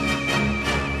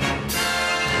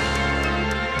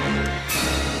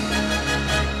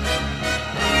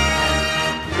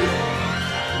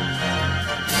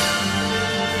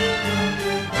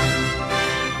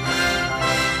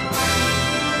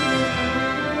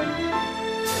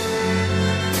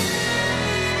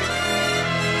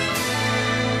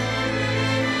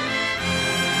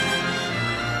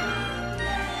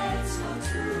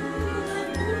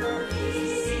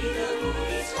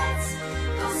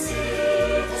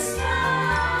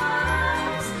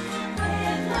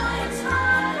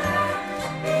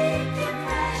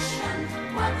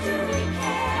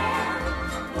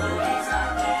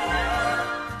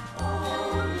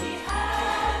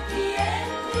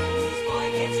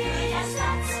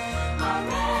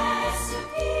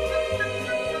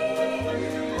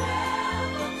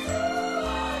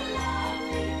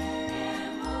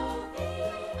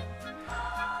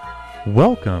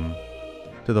Welcome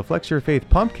to the Flex Your Faith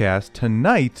Pumpcast.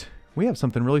 Tonight, we have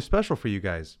something really special for you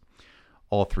guys.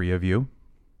 All three of you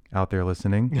out there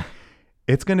listening.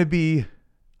 It's going to be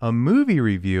a movie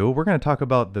review. We're going to talk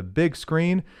about the big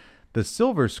screen, the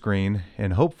silver screen,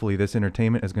 and hopefully this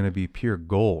entertainment is going to be pure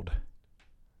gold.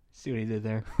 See what he did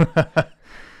there?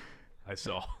 I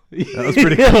saw. That was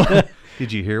pretty cool.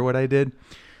 Did you hear what I did?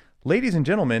 Ladies and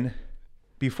gentlemen,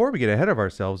 before we get ahead of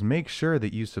ourselves, make sure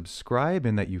that you subscribe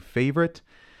and that you favorite.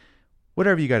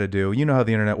 Whatever you got to do. You know how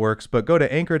the internet works, but go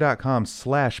to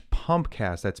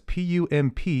anchor.com/pumpcast. That's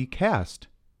P-U-M-P cast.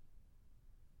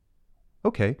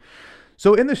 Okay.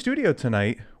 So in the studio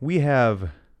tonight, we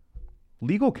have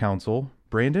legal counsel,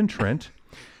 Brandon Trent.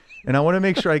 And I want to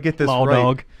make sure I get this Law right.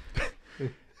 dog.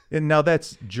 And now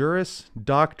that's Juris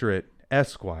Doctorate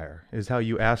Esquire is how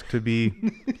you ask to be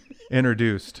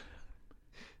introduced.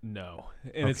 No.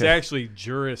 And Okay. it's actually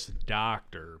Juris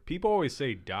Doctor. People always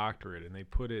say doctorate, and they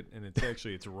put it, and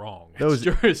it's wrong. Those-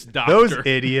 It's Juris Doctor. Those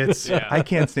idiots. Yeah. I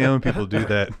can't stand when people do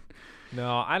that.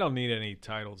 No, I don't need any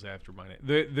titles after my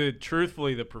name.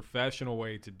 Truthfully, the professional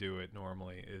way to do it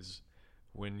normally is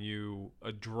when you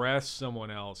address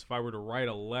someone else. If I were to write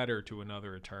a letter to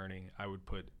another attorney, I would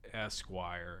put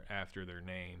Esquire after their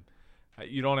name.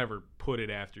 You don't ever put it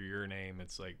after your name.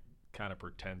 It's like kind of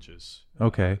pretentious.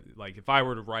 Okay. Like if I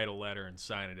were to write a letter and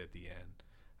sign it at the end,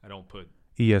 I don't put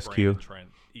ESQ. Brandon Trent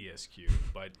ESQ.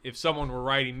 But if someone were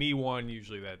writing me one,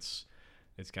 usually it's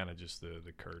kind of just the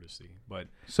courtesy. But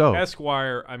So,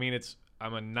 Esquire, I mean,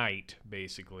 I'm a knight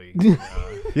basically.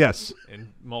 yes.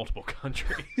 In multiple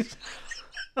countries.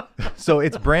 So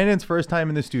it's Brandon's first time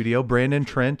in the studio. Brandon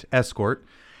Trent, escort.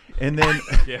 And then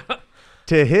Yeah.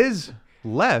 to his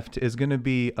left is going to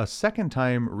be a second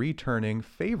time returning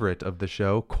favorite of the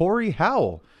show, Cory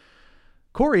Howell.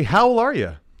 Cory, how are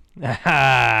you?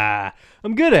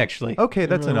 I'm good, actually. Okay,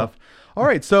 that's enough. All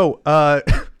right, so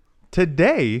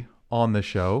today on the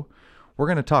show, we're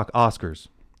going to talk Oscars,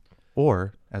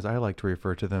 or as I like to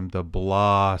refer to them, the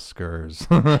BLAHoscars.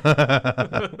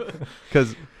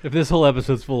 Because If this whole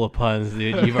episode's full of puns,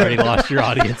 dude, you've already lost your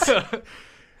audience.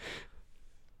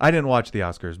 I didn't watch the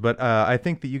Oscars, but I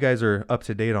think that you guys are up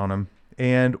to date on them.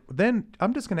 And then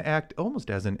I'm just going to act almost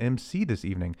as an MC this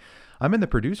evening. I'm in the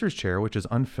producer's chair, which is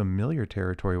unfamiliar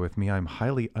territory with me. I'm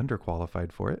highly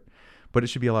underqualified for it, but it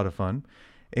should be a lot of fun.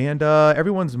 And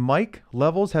everyone's mic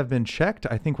levels have been checked.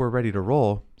 I think we're ready to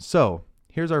roll. So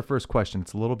here's our first question.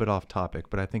 It's a little bit off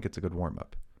topic, but I think it's a good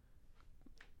warm-up.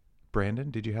 Brandon,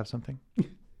 did you have something?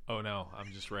 Oh no,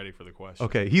 I'm just ready for the question.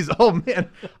 Okay, oh man,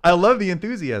 I love the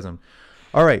enthusiasm.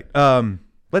 All right,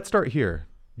 let's start here.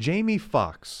 Jamie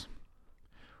Foxx.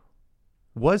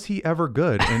 Was he ever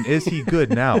good, and is he good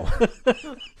now?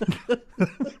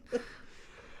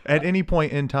 At any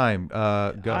point in time,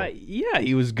 go. Yeah,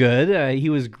 he was good. He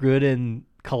was good in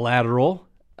Collateral.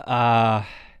 That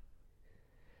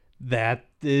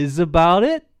is about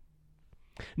it.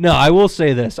 No, I will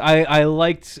say this. I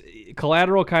liked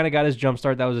Collateral. Kind of got his jump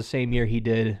start. That was the same year he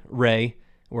did Ray,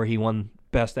 where he won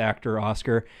Best Actor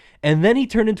Oscar. And then he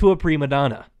turned into a prima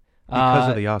donna. Because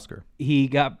of the Oscar.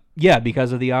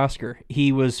 Because of the Oscar.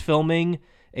 He was filming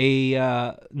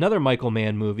another Michael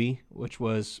Mann movie, which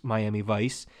was Miami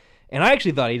Vice. And I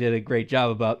actually thought he did a great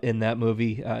job in that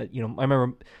movie. I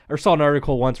remember I saw an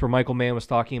article once where Michael Mann was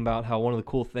talking about how one of the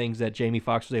cool things that Jamie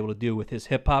Foxx was able to do with his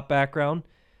hip-hop background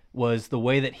was the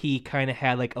way that he kind of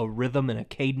had like a rhythm and a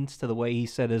cadence to the way he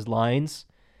said his lines.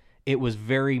 It was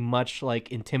very much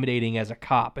like intimidating as a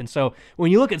cop. And so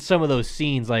when you look at some of those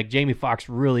scenes, like Jamie Foxx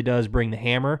really does bring the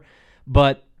hammer.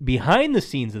 But behind the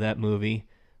scenes of that movie,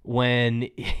 when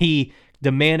he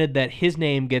demanded that his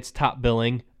name gets top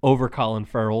billing over Colin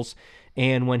Farrell's,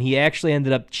 and when he actually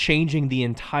ended up changing the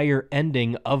entire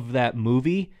ending of that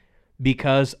movie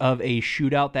because of a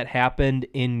shootout that happened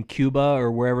in Cuba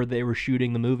or wherever they were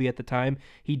shooting the movie at the time,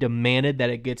 he demanded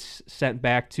that it gets sent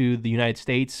back to the United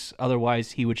States.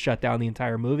 Otherwise, he would shut down the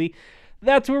entire movie.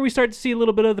 That's where we start to see a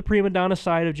little bit of the prima donna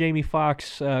side of Jamie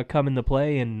Foxx come into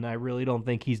play, and I really don't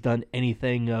think he's done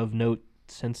anything of note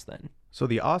since then. So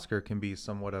the Oscar can be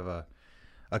somewhat of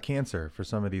a cancer for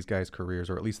some of these guys' careers,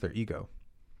 or at least their ego.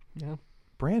 Yeah.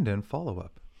 Brandon,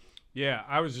 follow-up. Yeah,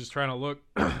 I was just trying to look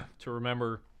to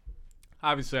remember.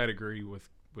 Obviously, I'd agree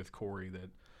with Cory that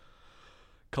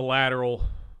Collateral,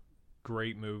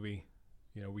 great movie.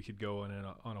 You know, we could go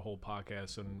on a whole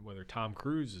podcast on whether Tom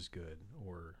Cruise is good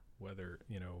or whether,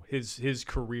 his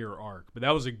career arc. But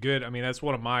that was that's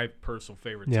one of my personal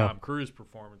favorite Tom Cruise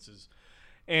performances.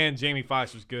 And Jamie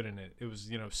Foxx was good in it. It was,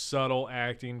 subtle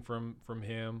acting from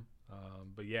him.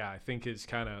 But yeah, I think his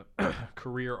kind of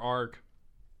career arc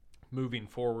moving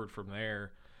forward from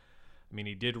there, I mean,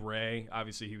 he did Ray.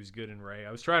 Obviously, he was good in Ray.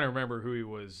 I was trying to remember who he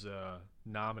was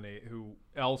nominated, who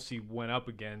else he went up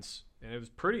against, and it was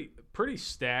pretty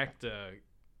stacked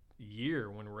year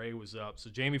when Ray was up. So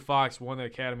Jamie Foxx won the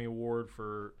Academy Award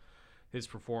for his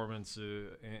performance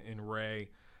in Ray.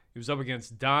 He was up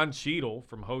against Don Cheadle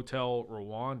from Hotel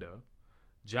Rwanda,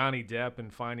 Johnny Depp in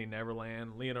Finding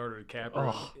Neverland, Leonardo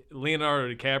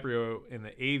DiCaprio in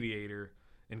The Aviator,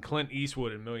 and Clint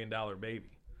Eastwood in $1 Million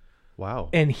Baby. Wow.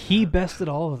 And he bested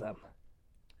all of them.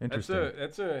 Interesting.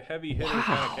 That's a heavy hitter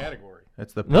kind of category.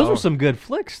 That's the Those power. were some good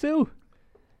flicks too.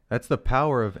 That's the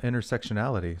power of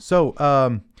intersectionality.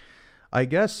 So, I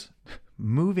guess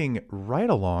moving right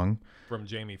along From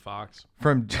Jamie Foxx.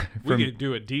 from We could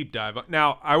do a deep dive.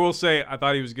 Now, I will say I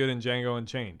thought he was good in Django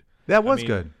Unchained. that was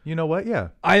good. You know what? Yeah.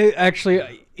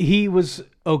 He was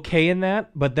okay in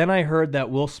that, but then I heard that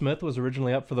Will Smith was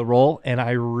originally up for the role, and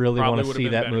I really Probably want to would've see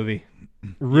been that better. movie.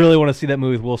 Really want to see that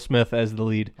movie with Will Smith as the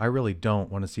lead. I really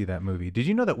don't want to see that movie. Did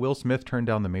you know that Will Smith turned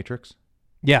down The Matrix?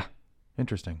 Yeah,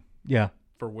 Interesting. yeah.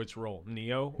 For which role?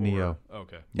 Neo? Or- Neo.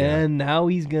 Okay. Yeah. And now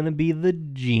he's gonna be the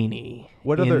genie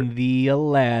What in other- the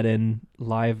Aladdin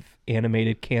live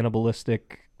animated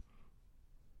cannibalistic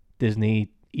Disney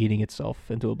eating itself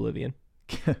into oblivion.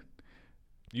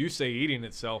 You say eating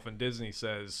itself, and Disney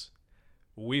says,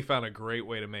 we found a great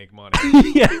way to make money.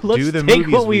 Yeah, let's Do the take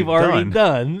movies what we've we've already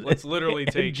done. Let's literally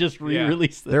and take- just yeah.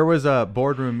 re-release them. There was a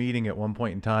boardroom meeting at one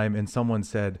point in time, and someone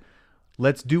said,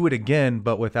 "Let's do it again,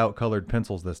 but without colored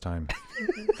pencils this time."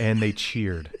 And they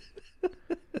cheered.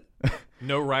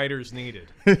 No writers needed.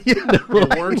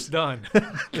 The work's done.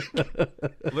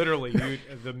 Literally,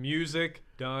 the music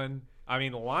done. I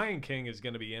mean, The Lion King is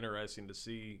going to be interesting to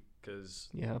see because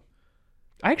Yeah.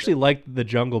 I actually liked The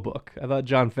Jungle Book. I thought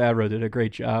Jon Favreau did a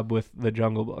great job with The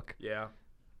Jungle Book. yeah.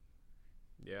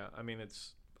 I mean,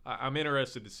 I'm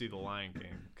interested to see The Lion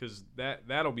King because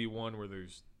that'll be one where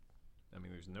there's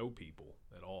no people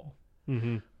at all.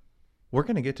 Mm-hmm. We're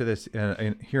going to get to this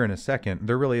here in a second.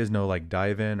 There really is no like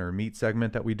dive in or meet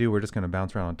segment that we do. We're just going to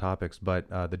bounce around on topics. But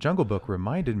The Jungle Book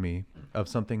reminded me of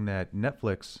something that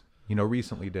Netflix,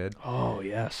 recently did. Oh,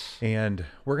 yes. And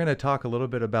we're going to talk a little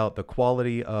bit about the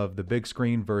quality of the big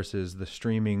screen versus the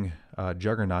streaming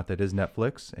juggernaut that is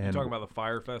Netflix. And Talking about the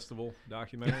Fire Festival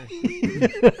documentary.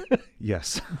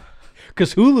 yes,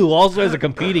 Because Hulu also has a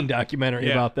competing documentary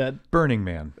Yeah. about that. Burning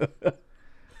Man.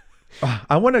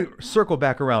 I want to circle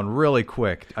back around really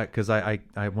quick because I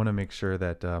want to make sure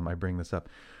that I bring this up.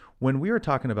 When we were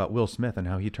talking about Will Smith and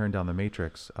how he turned down The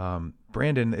Matrix,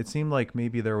 Brandon, it seemed like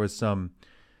maybe there was some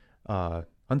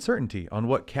uncertainty on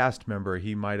what cast member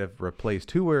he might have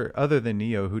replaced. Other than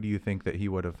Neo, who do you think that he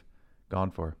would have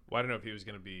gone for? Well, I don't know if he was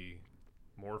going to be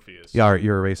Morpheus. Yeah, all right,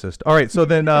 you're a racist. All right, so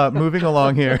then moving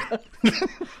along here.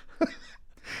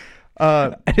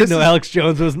 I didn't know Alex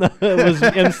Jones was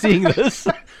emceeing this.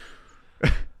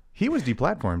 He was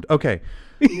deplatformed. Okay.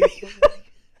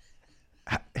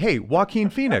 Hey, Joaquin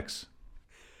Phoenix.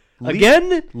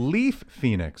 Again? Leaf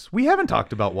Phoenix. We haven't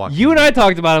talked about Joaquin. You and I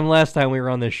talked about him last time we were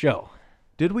on this show.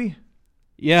 Did we?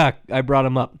 Yeah, I brought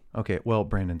him up. Okay, well,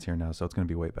 Brandon's here now, so it's going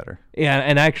to be way better. Yeah,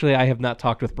 and actually I have not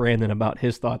talked with Brandon about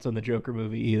his thoughts on the Joker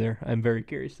movie either. I'm very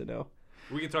curious to know.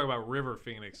 We can talk about River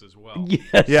Phoenix as well.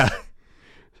 Yes. Yeah.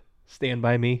 Stand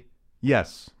By Me.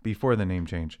 Yes, before the name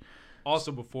change.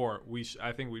 Also, before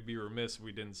I think we'd be remiss if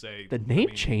we didn't say The name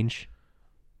change?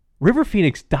 River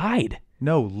Phoenix died.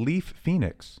 No, Leaf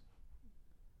Phoenix.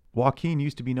 Joaquin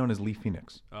used to be known as Leaf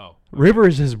Phoenix. Oh, River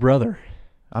is his brother.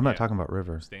 I'm not Yeah. talking about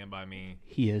River. Stand By Me.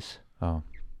 He is. Oh.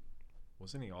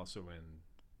 Wasn't he also in?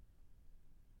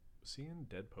 Was he in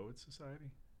Dead Poets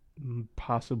Society?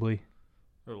 Possibly.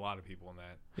 There are a lot of people in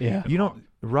that. Yeah. You don't,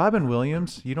 Robin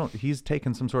Williams, he's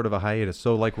taken some sort of a hiatus.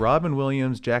 So like Robin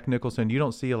Williams, Jack Nicholson, you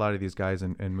don't see a lot of these guys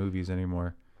in movies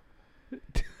anymore.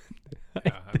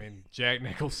 Yeah, I mean Jack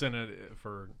Nicholson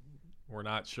we're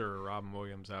not sure. Robin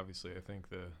Williams, obviously, I think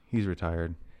He's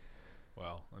retired.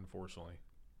 unfortunately.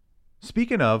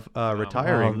 Speaking of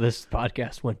retiring, Oh, this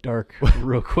podcast went dark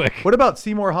real quick. what about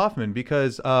Seymour Hoffman?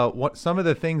 Because some of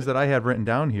the things that I have written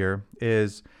down here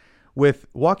is with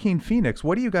Joaquin Phoenix,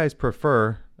 what do you guys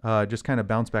prefer? Just kind of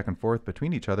bounce back and forth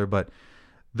between each other, but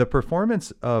the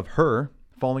performance of her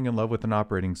falling in love with an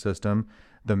operating system,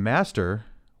 The Master,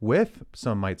 with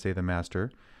some might say The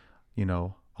Master, a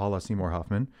la Seymour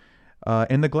Hoffman,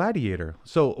 and The Gladiator.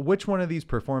 So which one of these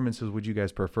performances would you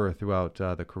guys prefer throughout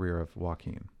the career of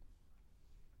Joaquin?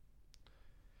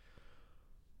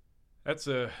 That's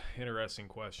a interesting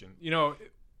question.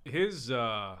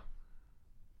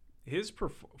 His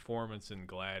performance in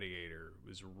Gladiator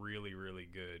was really, really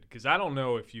good. Because I don't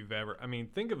know if you've ever... I mean,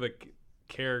 think of a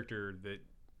character that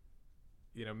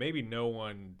maybe no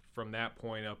one from that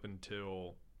point up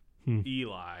until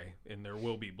Eli in There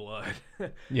Will Be Blood.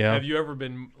 Yeah. Have you ever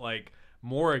been like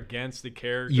more against the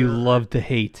character? You love to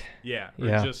hate. Yeah. Or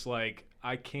just like,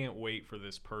 I can't wait for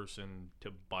this person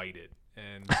to bite it.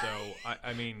 And so,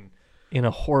 I mean. In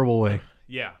a horrible way.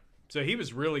 Yeah. So he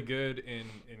was really good in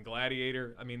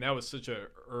Gladiator. I mean, that was such a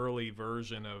early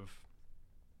version of.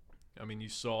 I mean, you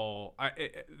saw.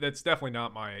 That's definitely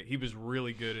not my. He was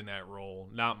really good in that role.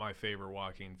 Not my favorite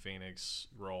Joaquin Phoenix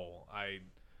role.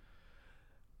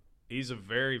 He's a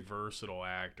very versatile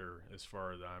actor as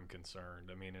far as I'm concerned.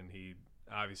 I mean, and he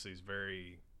obviously is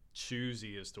very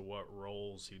choosy as to what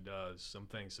roles he does. Some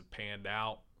things have panned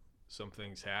out. Some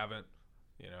things haven't.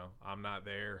 I'm not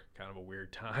there. Kind of a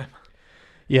weird time.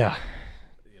 Yeah.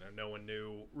 No one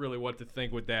knew really what to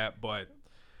think with that, but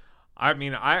I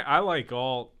mean, I like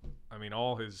all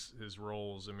his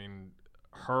roles. I mean,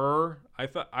 I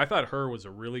thought Her was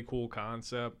a really cool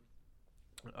concept.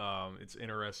 It's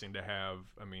interesting to have.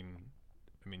 I mean,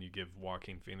 you give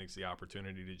Joaquin Phoenix the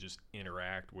opportunity to just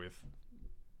interact with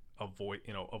a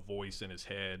voice in his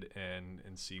head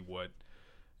and see what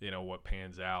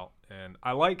pans out. And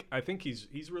I think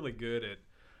he's really good at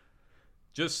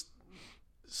just.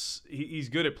 He's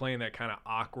good at playing that kind of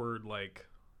awkward like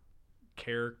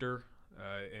character,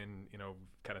 and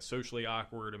kind of socially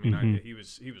awkward. I mean, he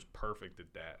was perfect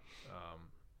at that.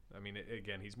 I mean,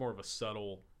 again, he's more of a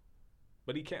subtle,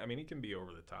 but he can be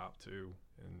over the top too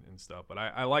and stuff. But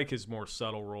I like his more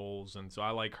subtle roles, and so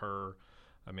I like Her.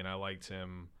 I mean, I liked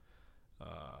him.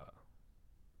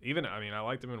 I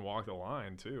liked him in Walk the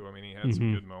Line too. I mean, he had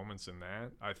some good moments in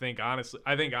that. I think honestly,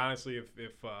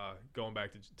 if going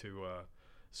back to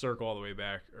circle all the way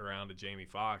back around to Jamie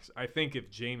Foxx, I think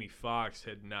if Jamie Foxx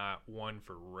had not won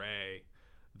for Ray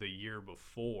the year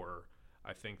before,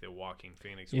 I think that Joaquin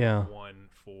Phoenix would have won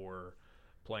for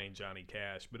playing Johnny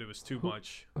Cash. But it was too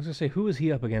much. I was gonna say, who was he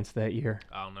up against that year?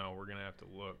 I don't know. We're gonna have to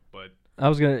look. But I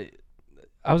was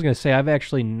gonna say, I've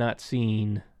actually not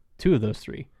seen two of those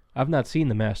three. I've not seen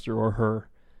The Master or Her.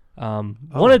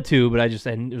 Wanted to, but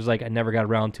it was like I never got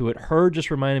around to it. Her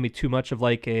just reminded me too much of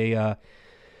like a.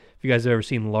 If you guys have ever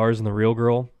seen Lars and the Real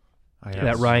Girl,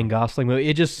 that Ryan Gosling movie,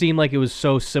 it just seemed like it was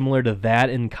so similar to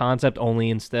that in concept. Only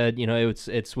instead,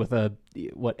 it's with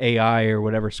what AI or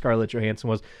whatever Scarlett Johansson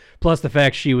was. Plus the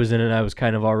fact she was in it, I was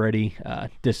kind of already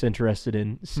disinterested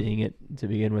in seeing it to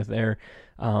begin with. There,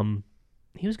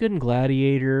 he was good in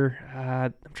Gladiator.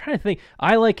 I'm trying to think.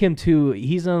 I like him too.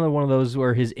 He's another one of those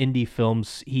where his indie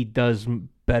films he does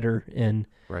better in,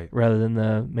 rather than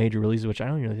the major releases, which I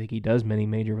don't even think he does many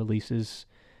major releases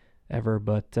ever,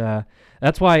 but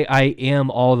that's why I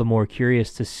am all the more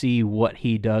curious to see what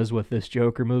he does with this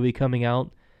Joker movie coming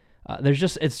out.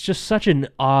 It's just such an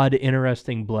odd,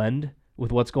 interesting blend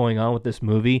with what's going on with this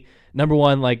movie. Number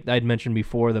one, like I'd mentioned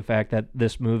before, the fact that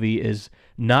this movie is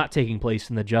not taking place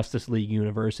in the Justice League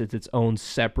universe. It's its own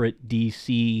separate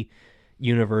DC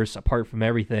universe apart from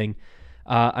everything.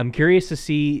 I'm curious to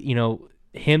see,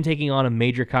 him taking on a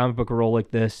major comic book role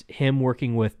like this, him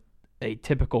working with a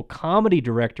typical comedy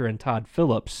director in Todd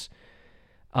Phillips.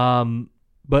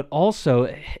 But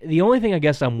also, the only thing I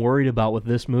guess I'm worried about with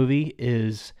this movie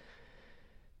is,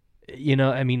 I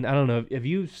don't know,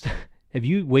 have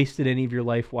you wasted any of your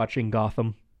life watching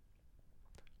Gotham?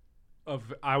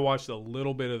 I watched a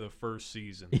little bit of the first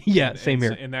season. Yeah, same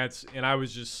here. And I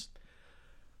was just,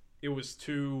 it was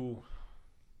too,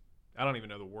 I don't even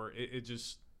know the word.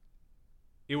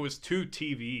 It was too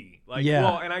TV. Like, yeah.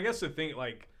 Well, and I guess the thing,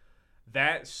 like,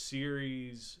 that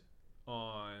series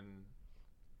on,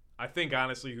 I think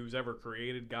honestly, who's ever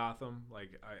created Gotham,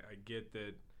 like I get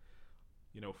that,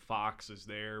 Fox is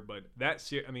there, but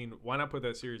why not put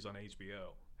that series on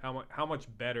HBO? How much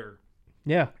better?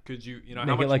 Yeah. Could you, make how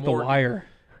much it like more, The Wire?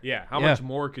 Yeah. How much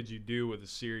more could you do with a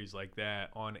series like that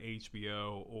on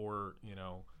HBO or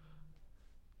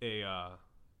a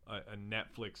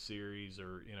Netflix series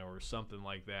or or something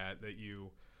like that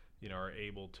you are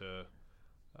able to.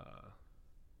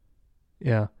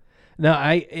 Yeah. No,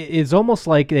 it's almost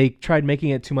like they tried making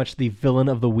it too much the villain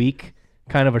of the week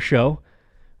kind of a show,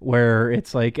 where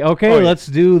it's like, okay, let's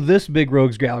do this big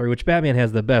rogues gallery, which Batman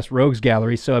has the best rogues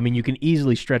gallery, so you can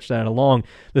easily stretch that along.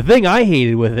 The thing I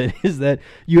hated with it is that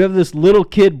you have this little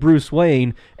kid Bruce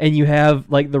Wayne, and you have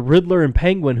like the Riddler and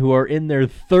Penguin who are in their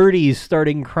 30s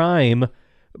starting crime.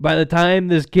 By the time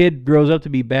this kid grows up to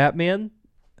be Batman,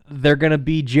 they're going to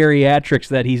be geriatrics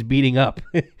that he's beating up.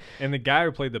 And the guy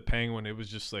who played the Penguin, it was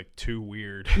just like too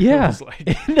weird. Yeah. It was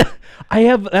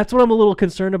like, that's what I'm a little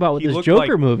concerned about with this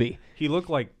Joker movie. He looked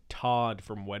like Todd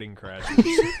from Wedding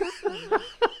Crashers.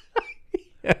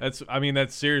 That's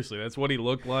seriously, that's what he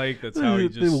looked like. That's how he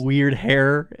the just weird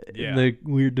hair, Yeah. and the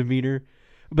weird demeanor.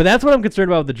 But that's what I'm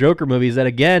concerned about with the Joker movie. Is that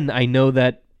again? I know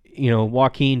that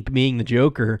Joaquin being the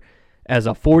Joker as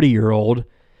a 40-year-old,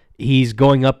 he's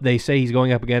going up. They say he's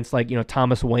going up against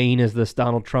Thomas Wayne as this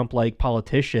Donald Trump-like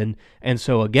politician. And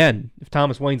so again, if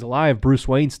Thomas Wayne's alive, Bruce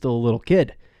Wayne's still a little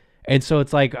kid. And so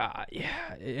it's like,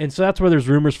 and so that's where there's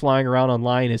rumors flying around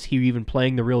online. Is he even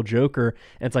playing the real Joker?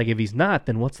 And it's like, if he's not,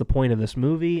 then what's the point of this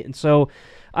movie? And so,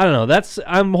 I don't know.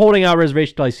 I'm holding out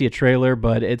reservation till I see a trailer,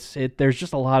 but there's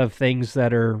just a lot of things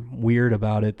that are weird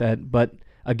about it. But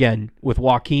again, with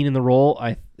Joaquin in the role,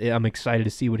 I'm excited to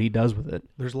see what he does with it.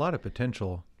 There's a lot of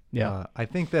potential. Yeah. I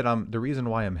think that the reason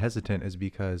why I'm hesitant is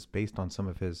because based on some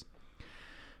of his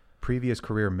previous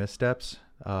career missteps,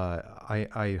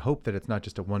 I hope that it's not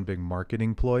just a one big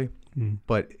marketing ploy.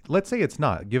 But let's say it's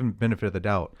not. Give him benefit of the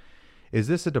doubt. Is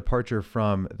this a departure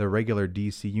from the regular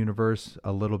DC universe,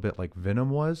 a little bit like Venom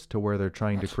was, to where they're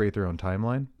trying to create their own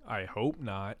timeline? I hope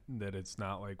not. That it's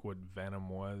not like what Venom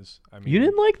was. I mean, You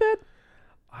didn't like that?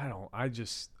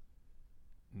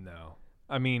 No.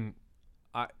 I mean,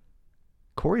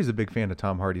 Cory's a big fan of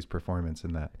Tom Hardy's performance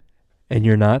in that. And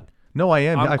you're not? No, I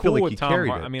am. I feel cool like he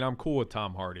carried it. I mean, I'm cool with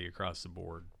Tom Hardy across the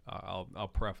board.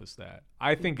 I'll preface that.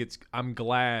 I'm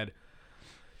glad.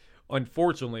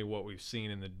 Unfortunately, what we've seen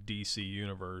in the DC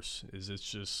universe is it's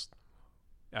just,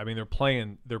 I mean, they're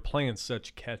playing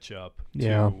such catch up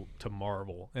to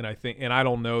Marvel, and I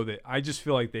don't know that. I just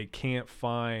feel like they can't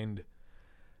find.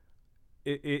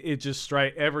 It just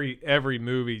every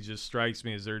movie just strikes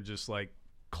me as they're just like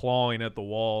clawing at the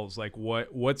walls, like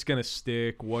what's gonna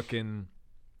stick, what can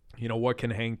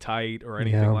hang tight or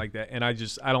anything like that. And I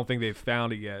don't think they've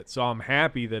found it yet. So I'm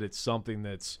happy that it's something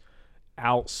that's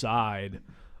outside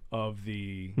of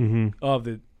the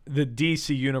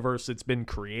DC universe that's been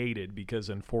created, because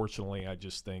unfortunately I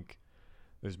just think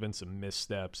there's been some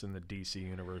missteps in the DC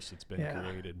universe that's been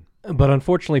created. But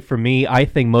unfortunately for me, I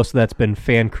think most of that's been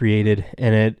fan created,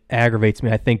 and it aggravates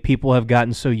me. I think people have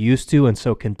gotten so used to and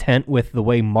so content with the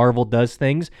way Marvel does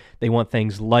things. They want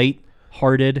things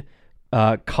light-hearted,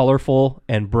 colorful,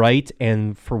 and bright,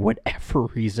 and for whatever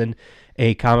reason,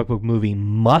 a comic book movie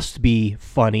must be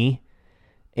funny.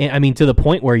 And I mean, to the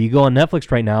point where you go on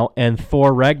Netflix right now, and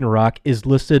Thor Ragnarok is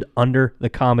listed under the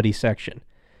comedy section.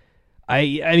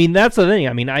 I mean, that's the thing.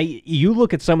 I mean, you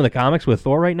look at some of the comics with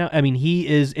Thor right now. I mean,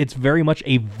 it's very much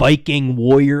a Viking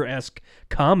warrior-esque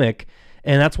comic,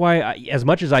 and that's why, as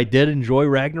much as I did enjoy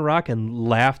Ragnarok and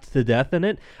laughed to death in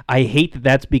it, I hate that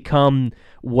that's become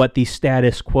what the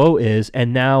status quo is.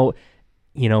 And now,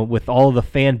 with all of the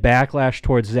fan backlash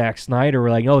towards Zack Snyder,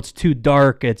 we're like, oh, it's too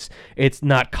dark, it's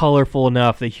not colorful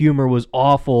enough, the humor was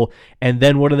awful. And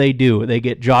then what do? They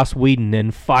get Joss Whedon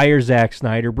and fire Zack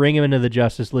Snyder, bring him into the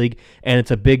Justice League, and it's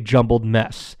a big jumbled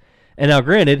mess. And now,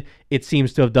 granted, it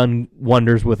seems to have done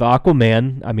wonders with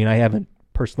Aquaman. I mean, I haven't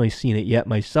personally seen it yet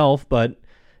myself, but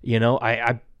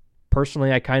I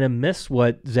personally kind of miss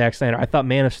what Zack Snyder. I thought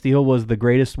Man of Steel was the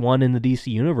greatest one in the DC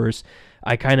universe.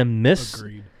 I kind of miss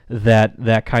Agreed.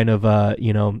 that kind of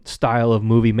style of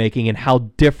movie making and how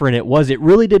different it was. It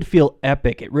really did feel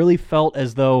epic. It really felt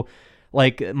as though,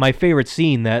 like, my favorite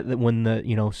scene, that when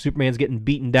the Superman's getting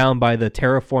beaten down by the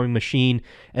terraforming machine,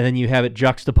 and then you have it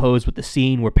juxtaposed with the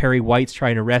scene where Perry White's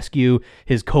trying to rescue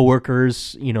his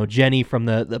coworkers, Jenny from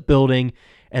the building,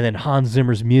 and then Hans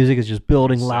Zimmer's music is just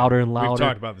building louder and louder. We've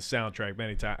talked about the soundtrack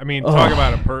many times. I mean, talk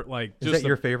about Is that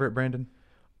your favorite, Brandon?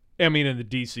 I mean, in the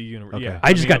DC universe, Okay. yeah.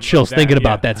 I just got chills thinking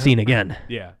about that scene again.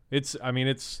 Yeah,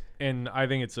 and I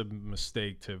think it's a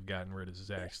mistake to have gotten rid of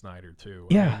Zack Snyder too.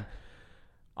 Yeah.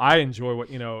 I enjoy what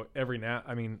every now.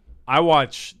 I mean, I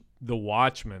watch The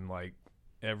Watchmen like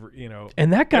every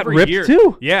and that got every ripped year.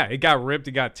 too. Yeah, it got ripped.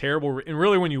 It got terrible. And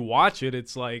really, when you watch it,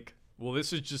 it's like, well,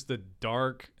 this is just a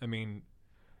dark. I mean,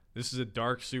 this is a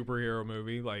dark superhero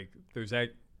movie. Like,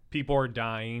 people are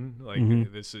dying.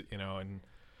 Like this is and.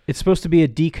 It's supposed to be a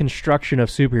deconstruction of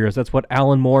superheroes. That's what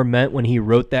Alan Moore meant when he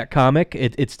wrote that comic.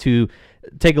 It's to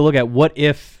take a look at what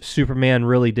if Superman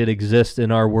really did exist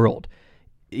in our world.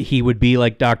 He would be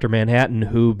like Dr. Manhattan,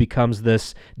 who becomes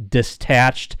this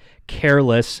detached,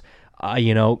 careless,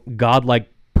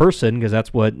 godlike person, because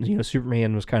that's what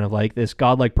Superman was kind of like, this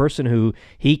godlike person who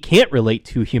he can't relate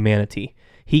to humanity.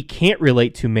 He can't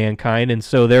relate to mankind, and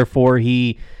so therefore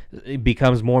he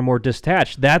becomes more and more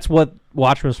detached. That's what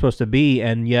Watchmen was supposed to be,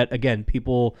 and yet again,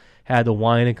 people had to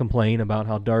whine and complain about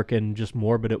how dark and just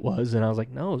morbid it was, and I was like,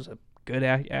 no, it was a good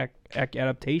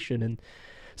adaptation. And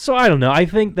so I don't know. I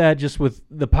think that just with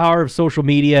the power of social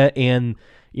media and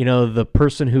the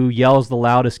person who yells the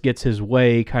loudest gets his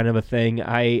way kind of a thing,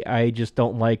 I just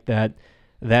don't like that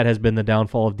that has been the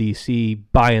downfall of DC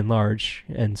by and large.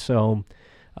 And so,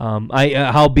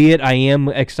 howbeit, I am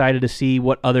excited to see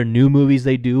what other new movies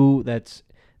they do that's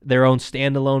their own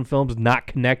standalone films, not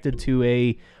connected to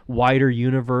a wider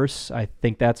universe. I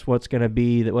think that's what's going to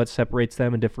be what separates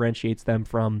them and differentiates them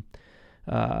from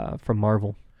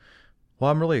Marvel.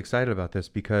 Well, I'm really excited about this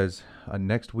because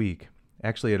next week,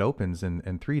 actually it opens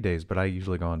in 3 days, but I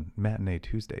usually go on matinee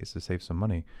Tuesdays to save some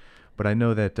money. But I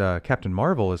know that Captain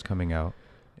Marvel is coming out,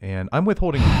 and I'm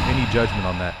withholding any judgment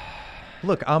on that.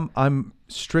 Look, I'm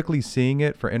strictly seeing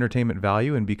it for entertainment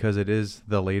value and because it is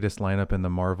the latest lineup in the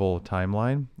Marvel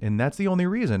timeline, and that's the only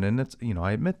reason, and it's,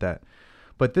 I admit that.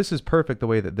 But this is perfect the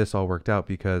way that this all worked out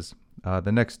because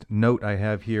the next note I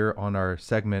have here on our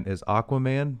segment is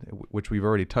Aquaman, which we've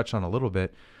already touched on a little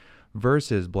bit,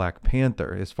 versus Black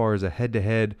Panther as far as a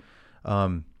head-to-head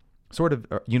sort of,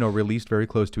 released very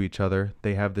close to each other.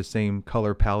 They have the same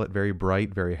color palette, very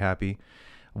bright, very happy.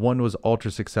 One was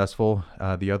ultra successful.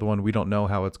 The other one, we don't know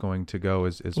how it's going to go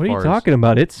as what far as... What are you talking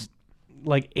about? It's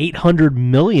like $800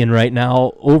 million right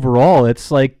now overall.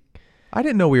 It's like... I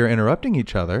didn't know we were interrupting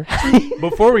each other.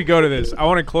 Before we go to this, I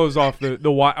want to close off the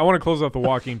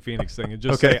Joaquin Phoenix thing and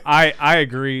just say I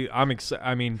agree.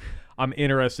 I'm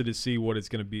interested to see what it's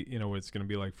going to be. What it's going to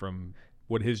be like from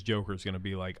what his Joker is going to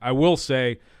be like. I will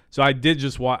say, so I did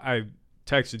just watch. I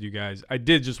texted you guys. I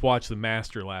did just watch The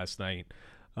Master last night.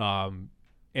 And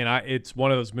it's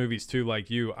one of those movies too, like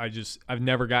you. I've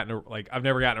never gotten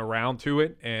around to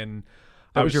it, and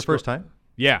that was your first time.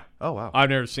 Yeah. Oh wow. I've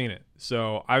never seen it,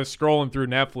 so I was scrolling through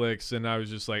Netflix, and I was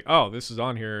just like, "Oh, this is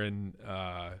on here," and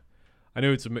I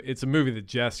knew it's a movie that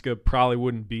Jessica probably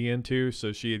wouldn't be into,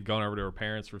 so she had gone over to her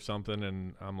parents for something,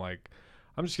 and I'm like,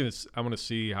 I'm gonna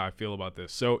see how I feel about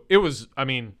this. So it was,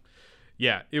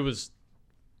 it was.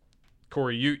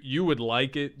 Cory, you would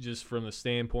like it just from the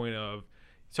standpoint of.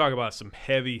 Talk about some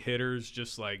heavy hitters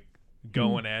just like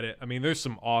going at it. I mean, there's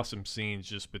some awesome scenes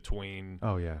just between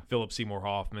Philip Seymour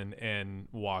Hoffman and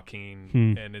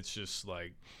Joaquin, and it's just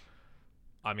like,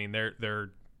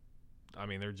 they're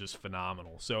just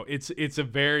phenomenal. So it's a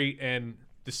very, and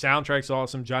the soundtrack's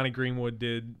awesome. Johnny Greenwood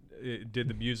did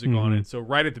the music on it. So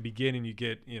right at the beginning, you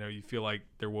get you feel like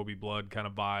There Will Be Blood kind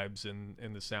of vibes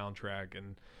in the soundtrack,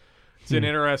 and it's an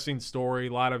interesting story.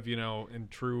 A lot of in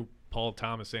true Paul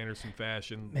Thomas Anderson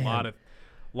fashion, a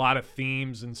lot of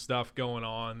themes and stuff going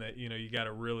on that you got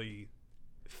to really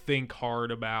think hard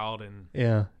about.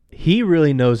 And he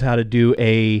really knows how to do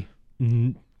a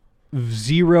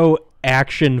zero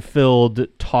action filled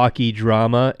talky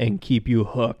drama and keep you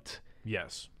hooked.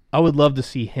 Yes, I would love to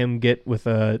see him get with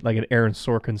an Aaron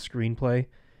Sorkin screenplay.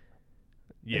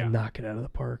 Yeah, and knock it out of the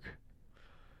park.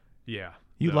 Yeah,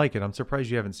 you like it. I'm surprised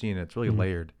you haven't seen it. It's really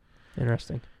layered.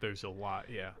 Interesting. There's a lot,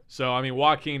 yeah. So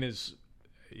Joaquin is,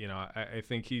 I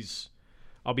think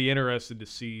I'll be interested to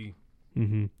see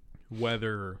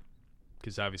whether,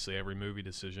 because obviously every movie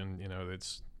decision,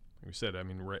 it's like we said.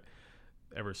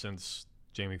 Ever since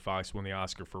Jamie Foxx won the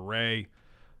Oscar for Ray,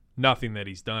 nothing that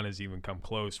he's done has even come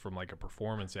close from like a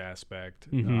performance aspect.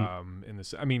 In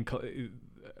this,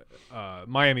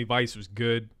 Miami Vice was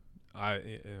good.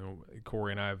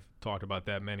 Cory and I have talked about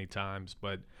that many times,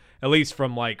 but at least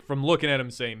from looking at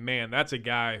him saying, man, that's a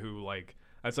guy who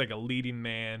that's like a leading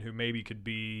man who maybe could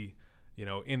be,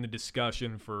 in the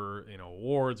discussion for,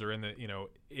 awards or in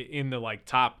the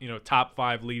top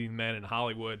 5 leading men in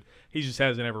Hollywood. He just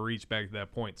hasn't ever reached back to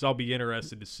that point. So I'll be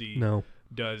interested to see,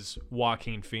 does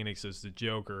Joaquin Phoenix as the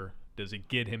Joker, does it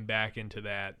get him back into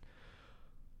that?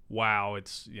 Wow.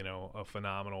 It's, a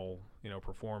phenomenal,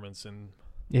 performance. And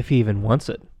if he even wants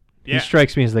it. Yeah. He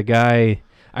strikes me as the guy.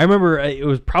 I remember it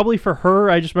was probably for her.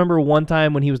 I just remember one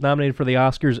time when he was nominated for the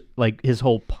Oscars, like his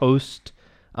whole post,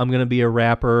 I'm going to be a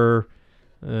rapper,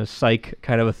 psych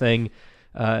kind of a thing.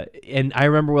 And I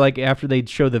remember after they'd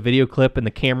show the video clip and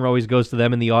the camera always goes to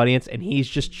them in the audience and he's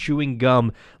just chewing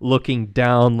gum looking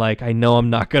down like, I know I'm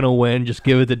not going to win. Just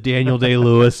give it to Daniel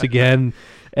Day-Lewis again.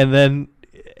 And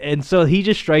so he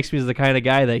just strikes me as the kind of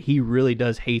guy that he really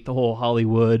does hate the whole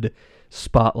Hollywood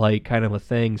spotlight kind of a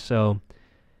thing. So,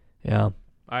 yeah.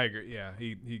 I agree. Yeah,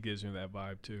 he gives me that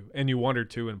vibe too. And you wonder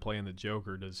too, in playing the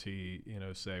Joker, does he,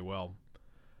 say, well,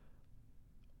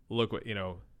 look what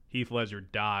Heath Ledger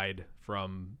died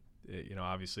from,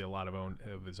 obviously a lot of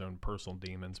his own personal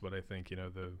demons, but I think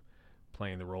the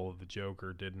playing the role of the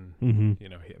Joker didn't,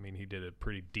 he did a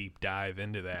pretty deep dive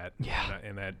into that,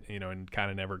 and that and kind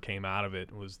of never came out of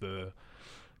it was the,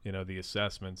 the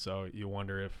assessment. So you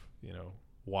wonder if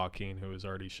Joaquin, who has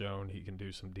already shown he can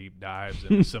do some deep dives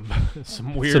into some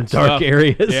weird some dark stuff.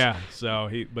 areas. Yeah. So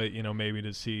maybe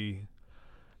does he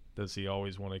does he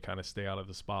always want to kind of stay out of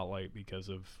the spotlight because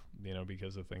of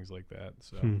things like that?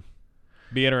 So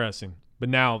be interesting. But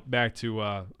now back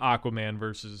to Aquaman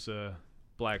versus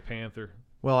Black Panther.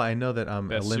 Well, I know that I'm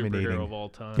Best eliminating superhero of all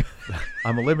time.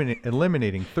 I'm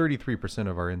eliminating 33%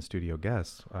 of our in-studio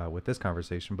guests with this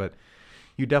conversation, but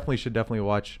you should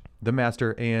watch The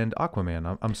Master and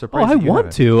Aquaman. I'm surprised. I that you want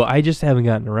haven't. to. I just haven't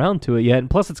gotten around to it yet. And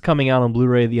plus, it's coming out on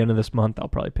Blu-ray at the end of this month. I'll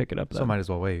probably pick it up then. So might as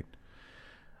well wait.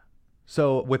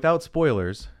 So without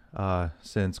spoilers,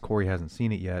 since Cory hasn't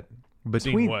seen it yet,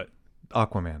 between Seen what?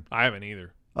 Aquaman. I haven't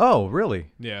either. Oh,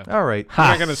 really? Yeah. All right.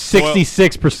 Ha, not gonna spoil-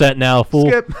 66% now, fool.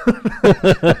 Skip.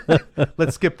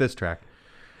 Let's skip this track.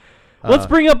 Let's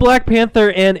bring up Black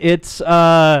Panther and its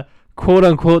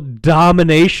quote-unquote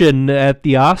domination at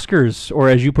the Oscars, or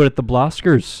as you put it, the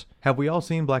BLAHoscars. Have we all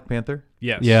seen Black Panther?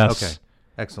 Yes. Yes. Okay.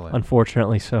 Excellent.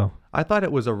 Unfortunately so. I thought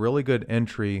it was a really good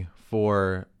entry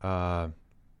for, a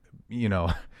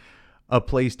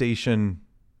PlayStation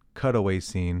cutaway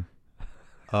scene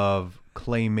of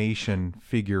claymation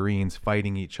figurines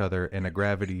fighting each other in a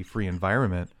gravity-free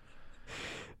environment.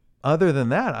 Other than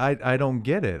that, I don't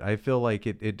get it. I feel like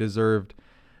it deserved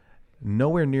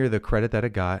nowhere near the credit that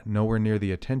it got, nowhere near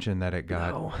the attention that it got.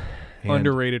 No. And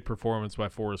Underrated performance by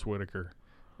Forrest Whitaker.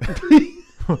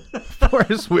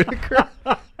 Forrest Whitaker.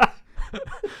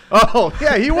 Oh,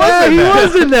 yeah, he was Yeah, in he that.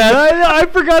 was in that. I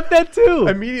forgot that too.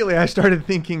 Immediately, I started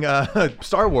thinking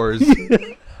Star Wars.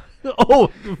 Oh,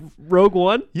 Rogue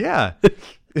One? Yeah.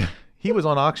 He was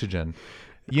on oxygen.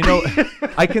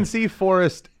 I can see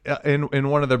Forrest in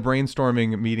one of the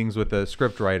brainstorming meetings with the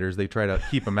script writers. They try to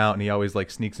keep him out, and he always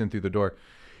sneaks in through the door.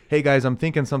 Hey, guys, I'm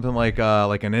thinking something like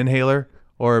an inhaler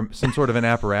or some sort of an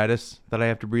apparatus that I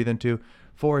have to breathe into.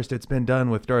 Forrest, it's been done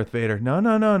with Darth Vader.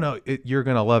 No. You're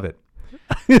going to love it.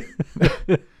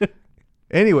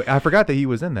 Anyway, I forgot that he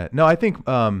was in that. No, I think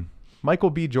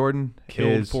Michael B. Jordan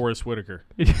Killed is... Forrest Whitaker.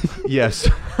 Yes.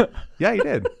 Yeah, he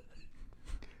did.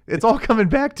 It's all coming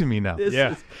back to me now.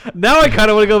 Now I kind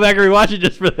of want to go back and rewatch it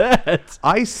just for that.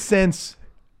 I sense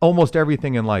almost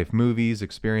everything in life, movies,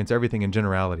 experience, everything in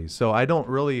generalities. So I don't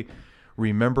really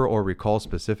remember or recall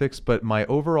specifics, but my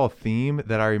overall theme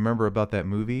that I remember about that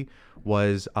movie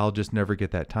was I'll just never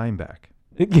get that time back.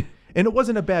 And it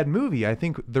wasn't a bad movie. I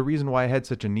think the reason why I had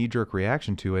such a knee-jerk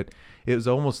reaction to it, it was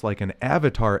almost like an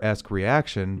Avatar-esque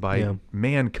reaction by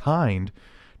mankind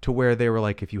to where they were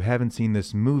like, if you haven't seen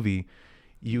this movie,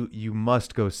 you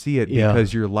must go see it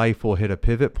because your life will hit a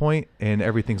pivot point and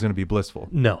everything's going to be blissful.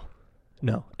 No.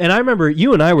 And I remember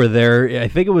you and I were there. I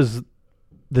think it was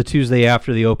the Tuesday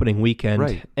after the opening weekend.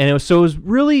 Right. And it was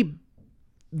really,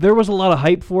 there was a lot of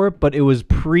hype for it, but it was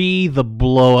pre the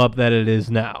blow up that it is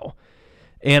now.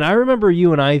 And I remember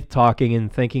you and I talking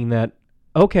and thinking that,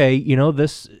 okay,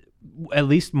 this, at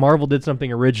least Marvel did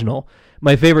something original.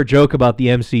 My favorite joke about the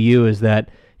MCU is that,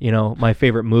 my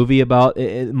favorite movie about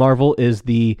Marvel is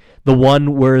the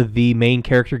one where the main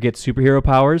character gets superhero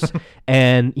powers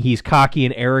and he's cocky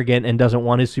and arrogant and doesn't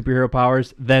want his superhero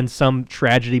powers. Then some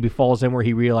tragedy befalls him where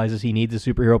he realizes he needs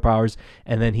the superhero powers,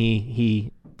 and then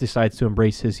he decides to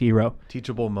embrace his hero.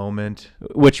 Teachable moment.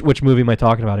 Which movie am I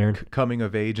talking about, Aaron? Coming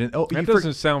of age. And That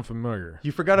doesn't sound familiar.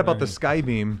 you forgot about the sky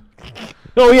beam.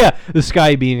 Oh, yeah, the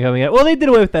sky beam coming out. Well, they did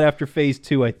away with that after Phase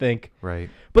 2, I think. Right.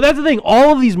 But that's the thing.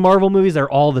 All of these Marvel movies are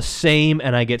all the same,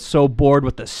 and I get so bored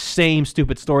with the same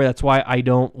stupid story. That's why I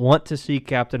don't want to see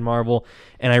Captain Marvel,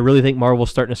 and I really think Marvel's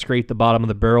starting to scrape the bottom of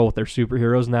the barrel with their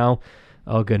superheroes now.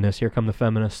 Oh, goodness, here come the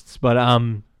feminists. But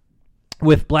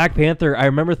with Black Panther, I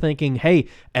remember thinking, hey,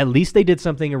 at least they did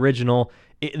something original.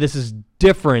 This is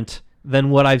different than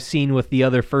what I've seen with the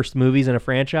other first movies in a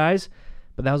franchise,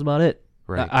 but that was about it.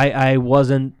 Right. I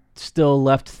wasn't still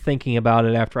left thinking about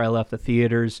it after I left the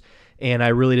theaters, and I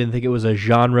really didn't think it was a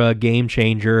genre game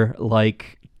changer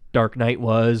like Dark Knight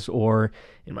was, or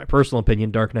in my personal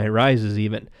opinion, Dark Knight Rises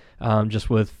even, just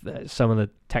with some of the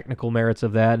technical merits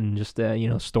of that and just,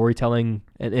 storytelling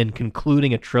and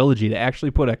concluding a trilogy to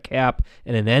actually put a cap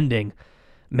and an ending.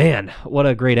 Man, what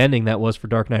a great ending that was for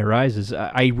Dark Knight Rises.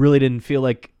 I really didn't feel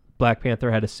like Black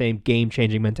Panther had the same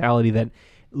game-changing mentality that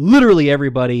literally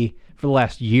everybody for the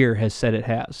last year has said it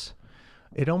has.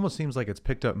 It almost seems like it's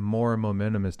picked up more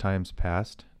momentum as time's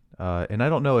passed. And I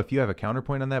don't know if you have a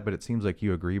counterpoint on that, but it seems like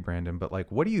you agree, Brandon. But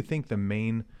what do you think the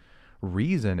main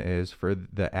reason is for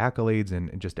the accolades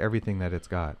and just everything that it's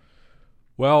got?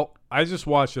 Well, I just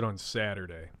watched it on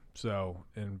Saturday,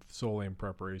 and solely in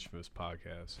preparation for this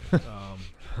podcast.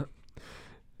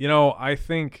 I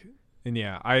think, and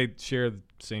yeah, I share the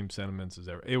same sentiments as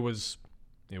ever. It was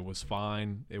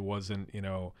fine. It wasn't,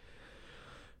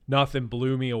 nothing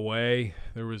blew me away.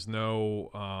 There was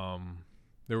no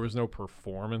There was no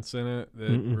performance in it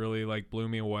that really like blew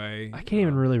me away. I can't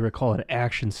even really recall an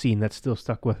action scene that still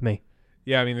stuck with me.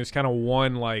 Yeah, I mean, there's kind of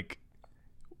one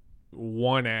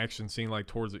action scene like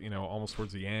towards almost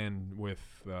towards the end with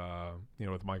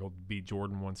with Michael B.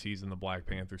 Jordan once he's in the Black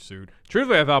Panther suit.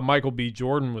 Truthfully, I thought Michael B.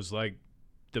 Jordan was like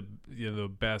the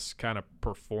best kind of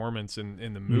performance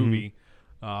in the movie.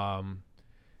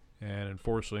 And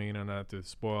unfortunately, not to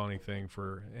spoil anything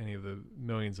for any of the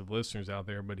millions of listeners out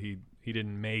there, but he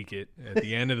didn't make it at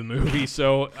the end of the movie.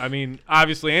 So, I mean,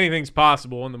 obviously anything's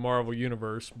possible in the Marvel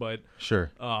universe, but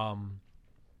Sure.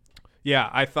 yeah,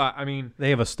 I thought, I mean, They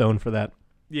have a stone for that.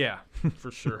 yeah,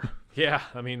 for sure. Yeah,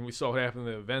 I mean, we saw what happened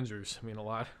to the Avengers. I mean, a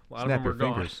lot of Snap them your are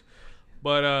gone. fingers.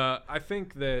 But I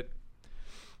think the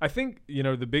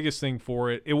biggest thing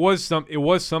for it was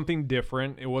something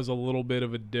different. It was a little bit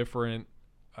of a different.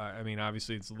 I mean,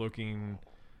 obviously, it's looking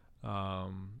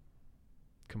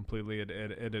completely at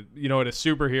a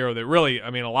superhero that really, I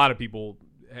mean, a lot of people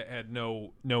had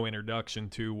no introduction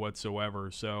to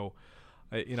whatsoever. So,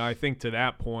 I think to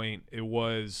that point, it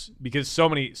was because so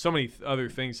many other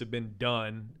things have been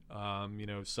done.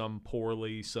 Some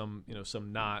poorly, some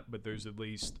not, but there's at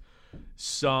least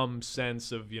some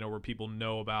sense of where people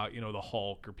know about the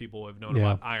Hulk, or people have known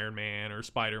about Iron Man or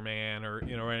Spider-Man, or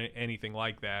anything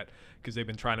like that, because they've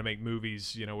been trying to make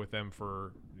movies with them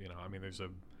for I mean, there's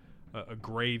a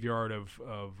graveyard of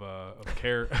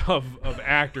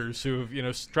actors who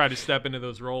have tried to step into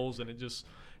those roles, and it just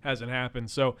hasn't happened.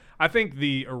 So I think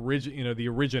the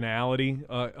originality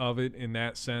of it, in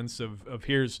that sense of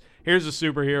here's a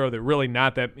superhero that really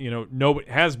not that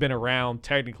has been around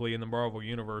technically in the Marvel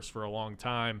universe for a long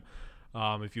time,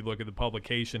 if you look at the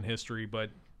publication history,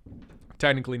 but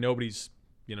technically nobody's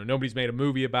made a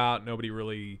movie about, nobody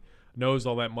really knows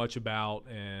all that much about,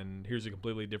 and here's a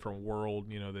completely different world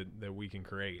that we can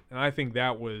create. And I think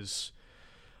that was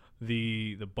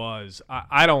the buzz.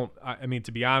 I mean,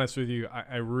 to be honest with you,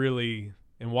 I really,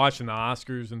 in watching the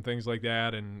Oscars and things like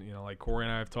that, and like Cory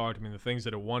and I have talked, I mean, the things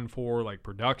that it won for, like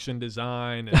production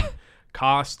design and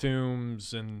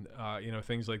costumes and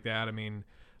things like that. I mean,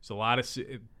 there's a lot of,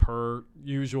 per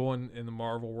usual in the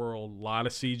Marvel world, a lot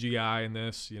of CGI in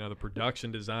this. The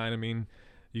production design, I mean,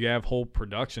 you have whole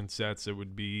production sets that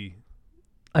would be,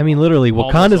 I mean, literally,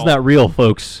 Wakanda's not real,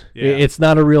 folks. Yeah. It's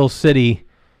not a real city.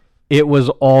 It was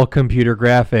all computer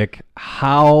graphic.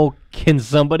 How can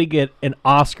somebody get an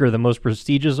Oscar, the most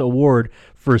prestigious award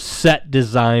for set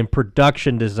design,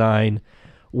 production design,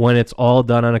 when it's all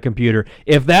done on a computer?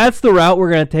 If that's the route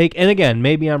we're going to take, and again,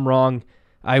 maybe I'm wrong.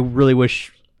 I really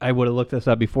wish I would have looked this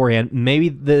up beforehand. Maybe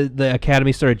the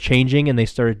Academy started changing and they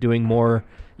started doing more,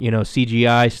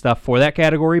 CGI stuff for that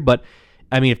category. But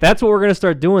I mean, if that's what we're going to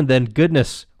start doing, then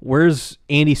goodness, where's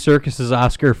Andy Serkis's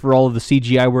Oscar for all of the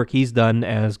CGI work he's done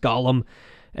as Gollum,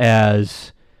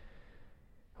 as...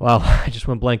 Well, I just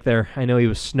went blank there. I know he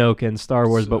was Snoke in Star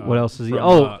Wars, but what else is he...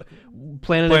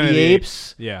 Planet of the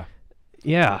Apes. Yeah.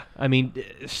 Yeah. I mean,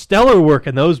 stellar work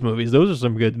in those movies. Those are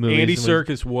some good movies. Andy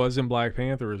Serkis was in Black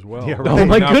Panther as well. Yeah, right. Oh,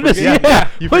 my goodness, yeah.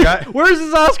 You forgot? Where's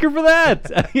his Oscar for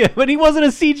that? Yeah, but he wasn't a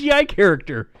CGI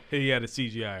character. He had a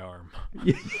CGI arm.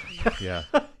 Yeah.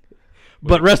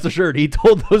 But rest assured, he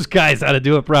told those guys how to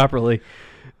do it properly.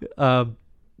 Yeah,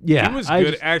 he was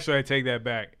good. Actually, I take that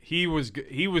back. He was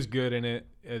good in it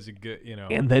as a good,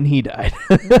 And then he died.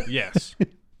 Yes,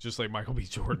 just like Michael B.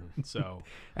 Jordan. So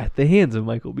at the hands of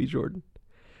Michael B. Jordan.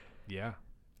 Yeah,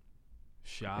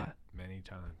 shot many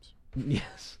times.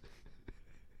 Yes,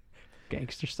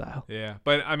 gangster style. Yeah,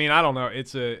 but I mean, I don't know.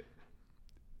 It's the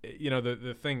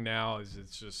thing now is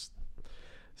it's just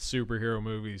superhero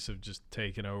movies have just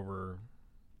taken over.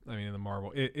 I mean, in the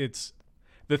Marvel, it's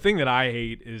the thing that I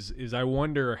hate is I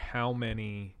wonder how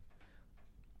many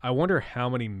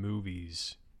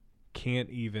movies can't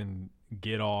even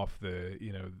get off the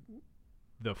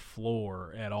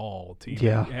floor at all to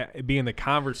even be in the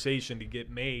conversation to get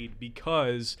made,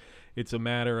 because it's a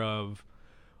matter of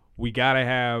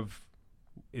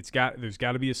there's got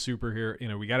to be a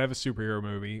superhero, we got to have a superhero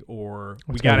movie, or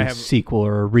we got to have a sequel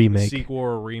or a remake,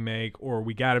 or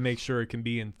we got to make sure it can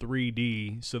be in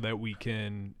 3D so that we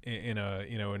can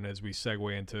and as we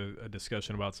segue into a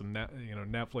discussion about some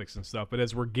Netflix and stuff, but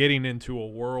as we're getting into a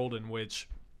world in which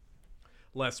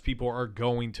less people are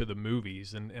going to the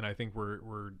movies, and I think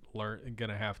we're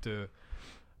gonna have to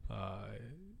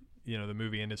the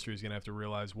movie industry is gonna have to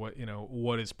realize what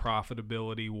is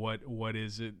profitability, what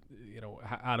is it,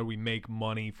 how do we make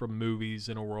money from movies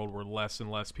in a world where less and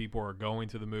less people are going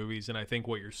to the movies. And I think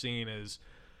what you're seeing is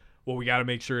well, we got to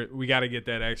make sure we got to get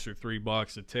that extra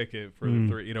 $3 a ticket for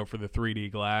for the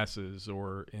 3D glasses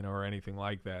or or anything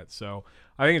like that. So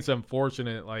I think it's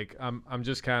unfortunate. Like I'm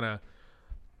just kind of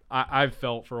I've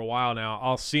felt for a while now.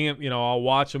 I'll see him, I'll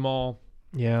watch them all.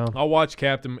 Yeah, I'll watch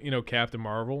Captain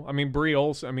Marvel. I mean, Brie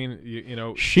Olsen. I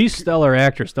mean, she's stellar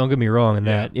actress. Don't get me wrong in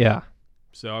that. Yeah.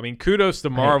 So I mean, kudos to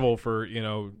Marvel for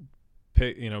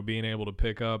being able to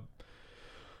pick up,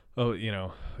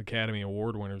 Academy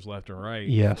Award winners left and right.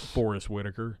 Yes. Forrest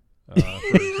Whitaker,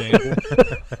 for example.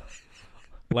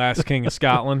 Last King of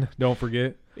Scotland. Don't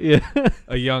forget. Yeah.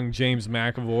 A young James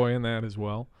McAvoy in that as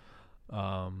well.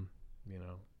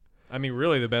 I mean,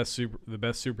 really, the best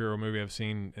superhero movie I've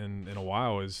seen in a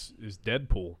while is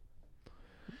Deadpool.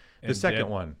 The second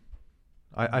one.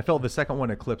 I felt the second one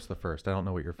eclipsed the first. I don't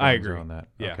know what your feelings are on that.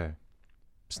 Yeah. Okay.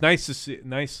 It's nice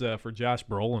for Josh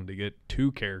Brolin to get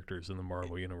 2 characters in the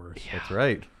Marvel universe. Yeah. That's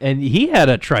right. And he had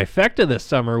a trifecta this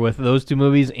summer with those 2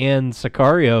 movies and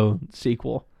Sicario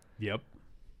sequel. Yep.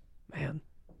 Man.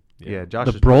 Yeah, Josh.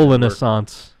 The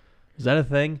Brolin-essence. Is that a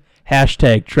thing?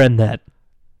 Hashtag trend that.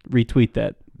 Retweet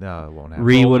that. No, it won't happen.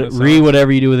 Re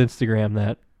whatever you do with Instagram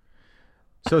that.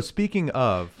 So speaking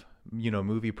of,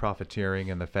 movie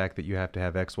profiteering and the fact that you have to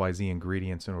have XYZ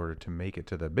ingredients in order to make it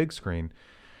to the big screen,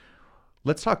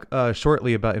 let's talk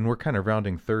shortly about, and we're kind of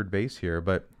rounding third base here,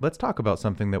 but let's talk about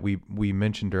something that we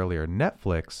mentioned earlier.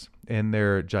 Netflix and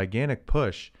their gigantic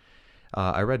push.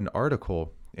 I read an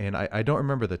article, and I don't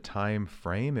remember the time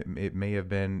frame. It may have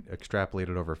been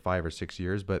extrapolated over 5 or 6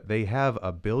 years, but they have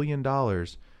 $1 billion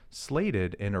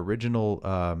slated in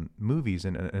original movies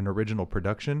and an original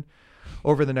production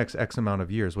over the next X amount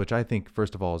of years, which I think,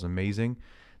 first of all, is amazing.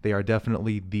 They are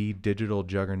definitely the digital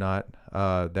juggernaut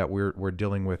that we're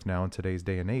dealing with now in today's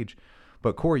day and age.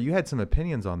 But Cory, you had some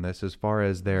opinions on this as far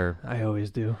as I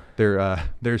always do.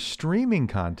 Their streaming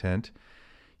content.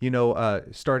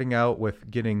 Starting out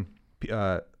with getting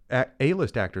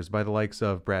A-list actors by the likes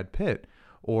of Brad Pitt,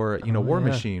 or War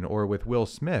Machine, or with Will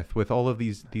Smith, with all of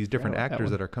these different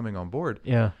actors that are coming on board.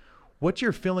 Yeah. What's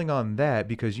your feeling on that?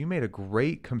 Because you made a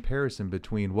great comparison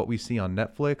between what we see on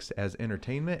Netflix as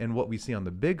entertainment and what we see on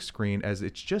the big screen, as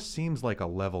it just seems like a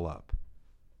level up.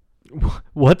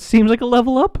 What seems like a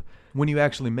level up? When you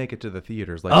actually make it to the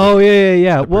theaters. Like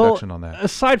The production on that.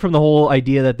 Aside from the whole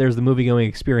idea that there's the movie-going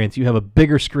experience, you have a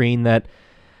bigger screen that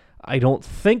I don't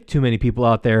think too many people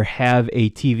out there have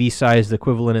a TV-sized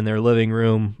equivalent in their living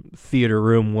room, theater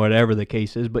room, whatever the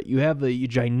case is. But you have the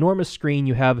ginormous screen.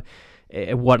 You have,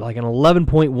 like an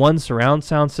 11.1 surround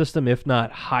sound system, if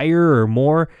not higher or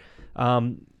more.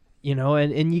 And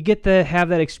you get to have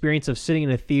that experience of sitting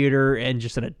in a theater and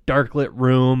just in a dark lit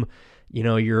room.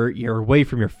 You're away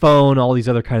from your phone, all these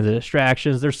other kinds of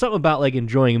distractions. There's something about like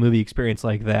enjoying a movie experience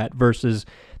like that versus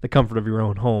the comfort of your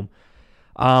own home.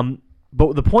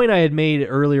 But the point I had made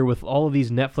earlier with all of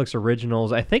these Netflix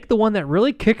originals, I think the one that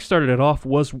really kickstarted it off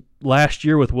was last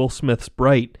year with Will Smith's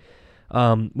Bright,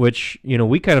 which,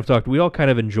 we all kind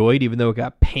of enjoyed, even though it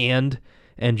got panned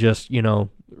and just,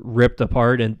 ripped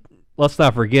apart. And let's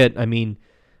not forget,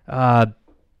 oh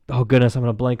goodness, I'm going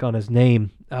to blank on his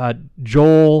name.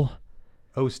 Joel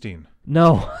Osteen.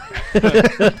 No.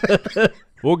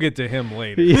 We'll get to him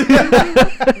later.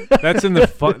 That's in the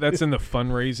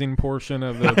fundraising portion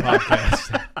of the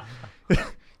podcast.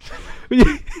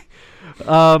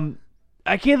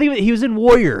 I can't think of it. He was in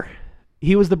Warrior.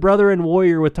 He was the brother in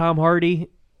Warrior with Tom Hardy.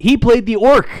 He played the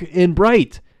orc in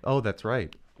Bright. Oh, that's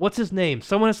right. What's his name?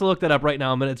 Someone has to look that up right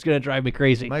now, but it's going to drive me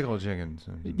crazy. Michael Jenkins.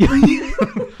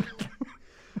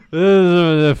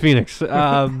 Phoenix.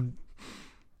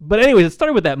 But anyways, it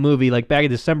started with that movie like back in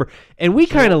December, and we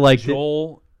kind of liked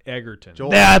Joel Egerton.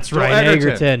 That's right,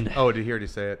 Egerton. Oh, did he already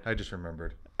say it? I just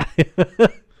remembered.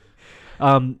 But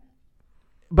I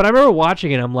remember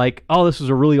watching it. I'm like, oh, this is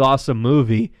a really awesome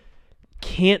movie.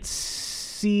 Can't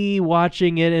see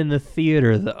watching it in the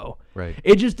theater though. Right.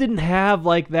 It just didn't have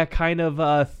like that kind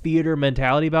of theater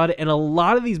mentality about it. And a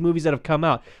lot of these movies that have come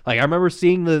out, like I remember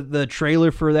seeing the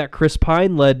trailer for that Chris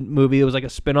Pine led movie. It was like a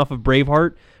spinoff of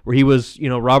Braveheart, where he was,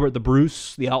 Robert the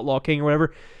Bruce, the Outlaw King or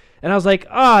whatever. And I was like,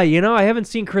 I haven't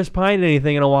seen Chris Pine in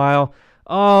anything in a while.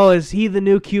 Oh, is he the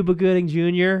new Cuba Gooding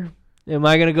Jr.? Am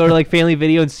I going to go to like Family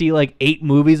Video and see like 8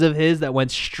 movies of his that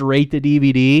went straight to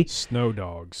DVD? Snow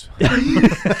Dogs.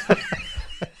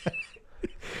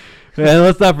 And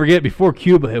let's not forget, before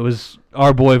Cuba, it was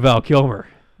our boy Val Kilmer.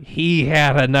 He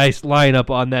had a nice lineup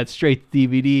on that straight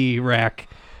DVD rack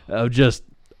of just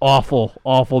awful,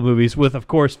 awful movies with, of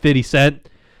course, 50 Cent.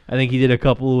 I think he did a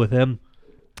couple with him.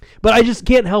 But I just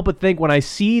can't help but think when I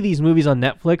see these movies on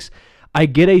Netflix, I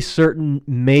get a certain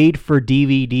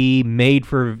made-for-DVD,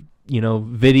 made-for,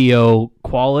 video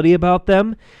quality about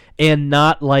them, and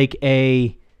not like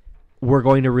we're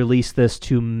going to release this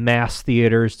to mass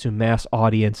theaters, to mass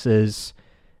audiences.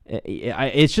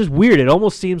 It's just weird. It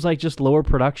almost seems like just lower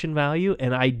production value,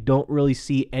 and I don't really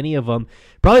see any of them,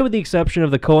 probably with the exception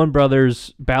of the Coen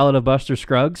brothers' Ballad of Buster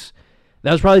Scruggs.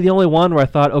 That was probably the only one where I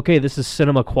thought, okay, this is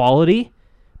cinema quality.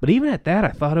 But even at that, I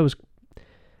thought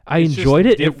I enjoyed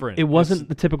it. Different. It wasn't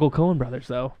the typical Coen brothers,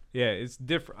 though. Yeah, it's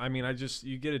different. I mean,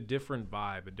 you get a different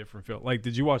vibe, a different feel. Like,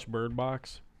 did you watch Bird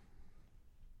Box?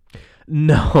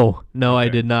 No, Okay. I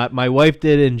did not. My wife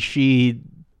did, and she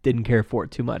didn't care for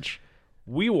it too much.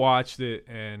 We watched it,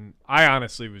 and I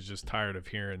honestly was just tired of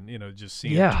hearing, just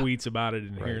seeing tweets about it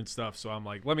and hearing stuff. So I'm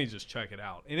like, let me just check it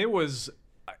out. And it was,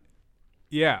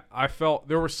 I felt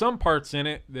there were some parts in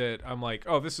it that I'm like,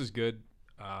 oh, this is good.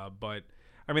 But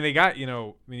I mean, they got,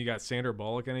 you got Sandra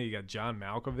Bullock in it. You got John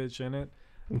Malkovich in it.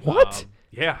 What?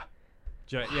 Yeah.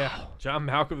 John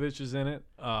Malkovich is in it.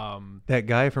 That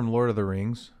guy from Lord of the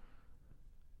Rings.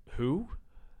 Who?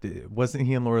 Wasn't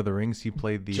he in Lord of the Rings? He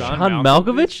played the John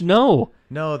Malkovich? No.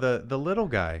 No, the little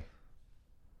guy.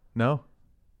 No.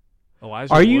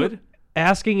 Elijah Are Wood? you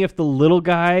asking if the little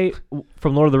guy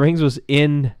from Lord of the Rings was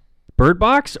in Bird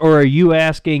Box, or are you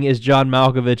asking is John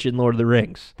Malkovich in Lord of the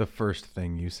Rings? The first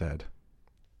thing you said.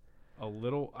 I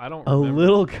don't A remember.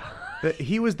 little guy.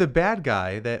 He was the bad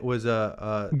guy that was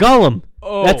Gollum.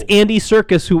 Oh. That's Andy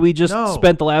Serkis, who we just No.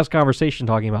 spent the last conversation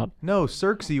talking about. No,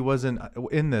 Cersei wasn't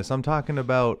in this. I'm talking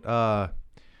about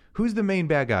who's the main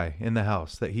bad guy in the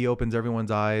house that he opens everyone's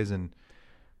eyes and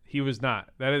He was not.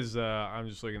 That is, I'm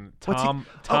just looking. What's he-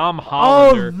 Tom Oh,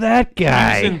 Hollander. that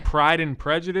guy. He's in Pride and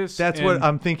Prejudice. that's what and-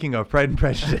 I'm thinking of. Pride and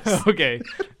Prejudice. Okay.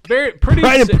 Pretty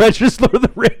Pride and Prejudice, Lord of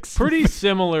the Rings. pretty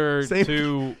similar Same-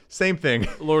 to Same thing.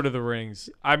 Lord of the Rings.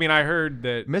 I mean, I heard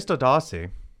that. Mr. Darcy.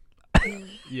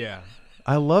 Yeah.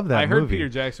 I love that I heard movie. Peter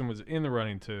Jackson was in the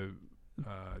running to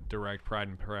direct Pride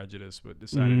and Prejudice, but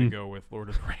decided to go with Lord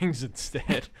of the Rings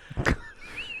instead.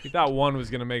 He thought one was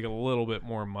going to make a little bit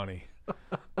more money,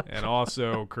 and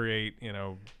also create,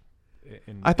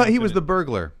 I thought he was the infinite-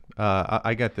 burglar.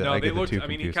 I get that. No, I they get the looked. two I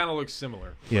mean, he confused. kind of looks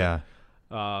similar. Yeah,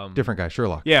 different guy,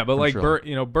 Sherlock. Yeah, but from like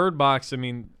Sherlock. Bird Box. I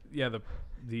mean, yeah,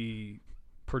 the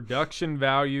production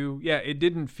value. Yeah, it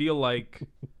didn't feel like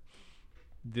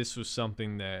this was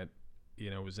something that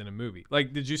was in a movie.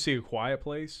 Like, did you see A Quiet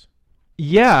Place?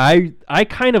 Yeah, I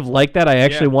kind of like that. I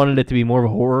actually Yeah. wanted it to be more of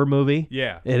a horror movie.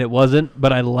 Yeah. And it wasn't,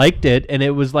 but I liked it, and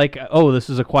it was like, oh, this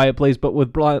is A Quiet Place, but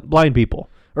with blind people,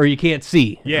 or you can't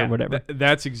see, Yeah, or whatever.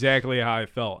 That's exactly how I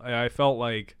felt. I felt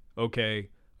like, okay,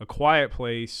 A Quiet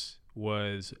Place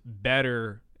was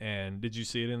better. And did you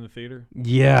see it in the theater?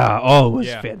 Yeah. Oh, it was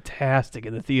Yeah. fantastic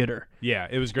in the theater. Yeah,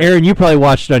 it was great. Aaron, you probably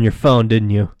watched it on your phone, didn't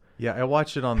you? Yeah, I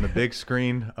watched it on the big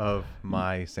screen of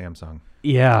my Samsung.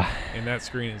 Yeah. And that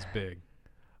screen is big.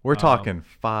 We're talking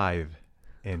 5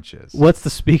 inches. What's the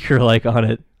speaker like on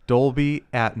it? Dolby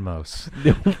Atmos.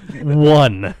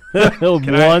 One.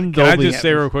 Can I Dolby just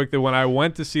say Atmos. real quick that when I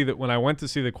went to see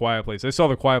The Quiet Place, I saw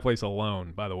The Quiet Place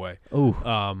alone, by the way. Oh.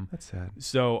 That's sad.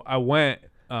 So I went.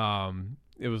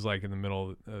 It was like in the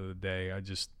middle of the day. I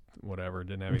just didn't have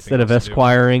anything Instead of else to do.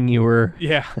 esquiring, you were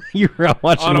Yeah, you were out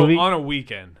watching on a movie. on a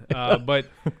weekend. But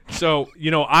so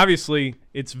obviously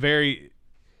it's very.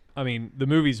 I mean, the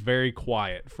movie's very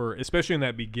quiet especially in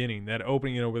that beginning, that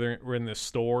opening. Where we're in the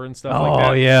store and stuff like that.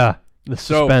 Oh yeah, the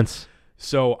suspense.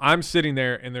 So I'm sitting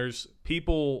there, and there's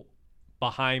people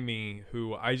behind me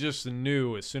who I just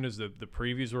knew as soon as the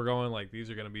previews were going, like, these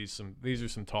are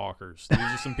some talkers. These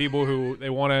are some people who they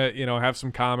want to have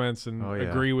some comments and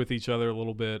agree with each other a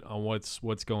little bit on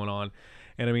what's going on.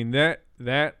 And I mean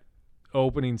that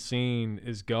opening scene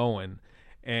is going,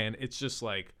 and it's just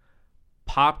like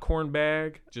popcorn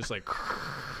bag, just like,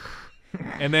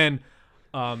 and then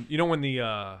when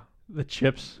The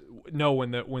chips. no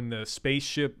when the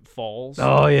spaceship falls.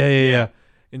 Oh yeah.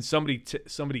 And somebody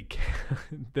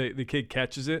the kid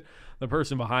catches it. The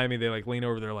person behind me, they like lean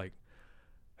over. They're like,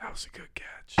 "That was a good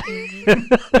catch,"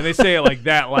 and they say it like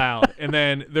that loud. And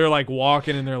then they're like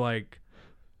walking, and they're like,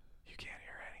 "You can't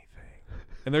hear anything,"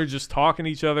 and they're just talking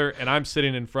to each other. And I'm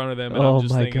sitting in front of them, and Oh I'm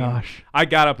just my thinking, gosh. I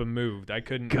got up and moved. I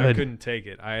couldn't take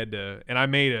it. I had to, and I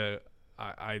made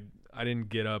I didn't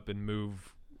get up and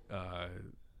move.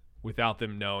 Without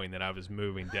them knowing that I was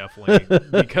moving, definitely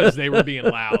because they were being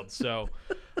loud. So,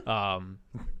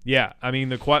 yeah, I mean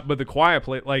the Quiet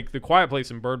Place, like the Quiet Place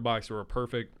and Bird Box were a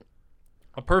perfect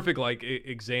like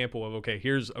example of, okay,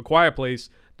 here's A Quiet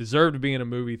Place, deserved to be in a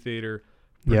movie theater.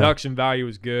 Production value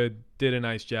was good, did a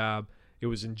nice job. It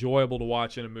was enjoyable to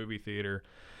watch in a movie theater.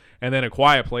 And then A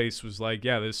Quiet Place was like,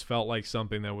 yeah, this felt like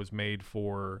something that was made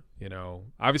for,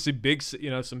 obviously big,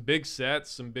 some big sets,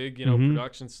 some big,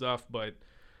 production stuff, but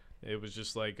it was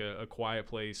just like a Quiet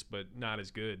Place, but not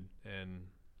as good. And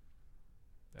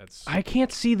I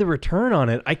can't see the return on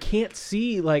it. I can't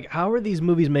see, like, how are these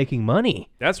movies making money?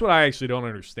 That's what I actually don't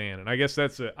understand. And I guess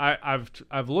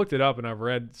I've looked it up and I've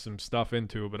read some stuff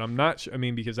into it, but I'm not sure. I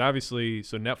mean, because obviously,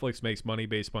 so Netflix makes money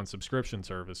based on subscription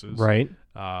services. Right.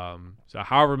 So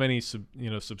however many,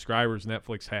 subscribers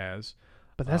Netflix has.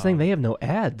 But that's the thing, they have no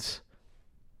ads.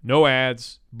 No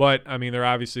ads. But, I mean,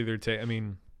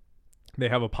 they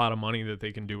have a pot of money that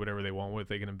they can do whatever they want with.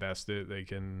 They can invest it. They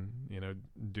can,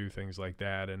 do things like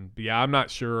that. And yeah, I'm not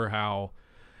sure how.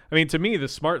 I mean, to me, the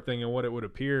smart thing and what it would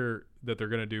appear that they're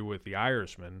going to do with The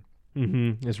Irishman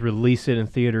is release it in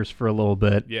theaters for a little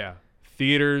bit. Yeah,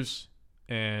 theaters.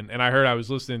 And I was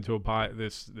listening to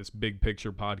this Big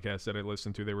Picture podcast that I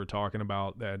listened to. They were talking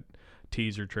about that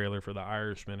teaser trailer for The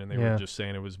Irishman, and they were just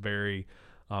saying it was very,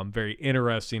 very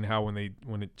interesting how when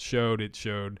it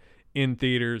showed in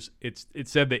theaters, it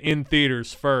said the in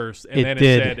theaters first, and then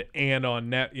it said and on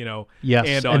net,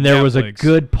 yes, and there Netflix. Was a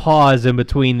good pause in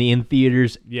between the in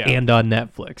theaters and on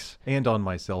Netflix and on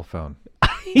my cell phone.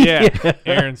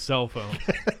 Aaron's cell phone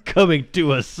coming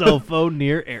to a cell phone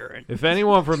near Aaron. If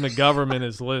anyone from the government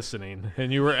is listening,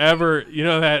 and you were ever,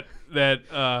 that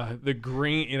the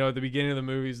green, at the beginning of the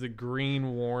movies, the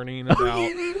green warning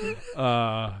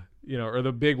about. Or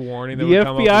the big warning that would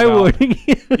come up FBI about, warning.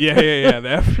 yeah,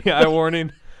 the FBI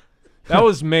warning. That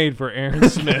was made for Aaron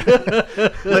Smith.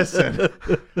 Listen,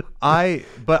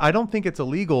 but I don't think it's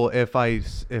illegal if I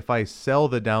sell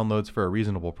the downloads for a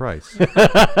reasonable price. Yeah,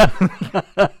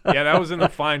 that was in the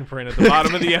fine print at the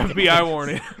bottom of the FBI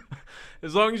warning.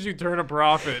 As long as you turn a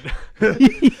profit.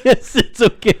 Yes, it's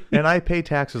okay. And I pay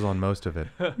taxes on most of it.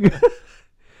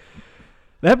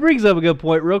 That brings up a good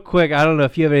point. Real quick, I don't know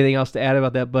if you have anything else to add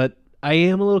about that, but I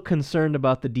am a little concerned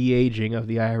about the de-aging of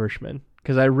The Irishman,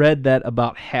 because I read that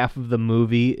about half of the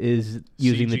movie is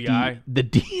using CGI? the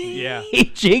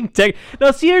de-aging tech. Now,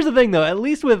 see, here's the thing, though. At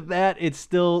least with that, it's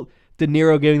still De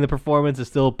Niro giving the performance. It's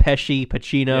still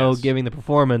Pacino giving the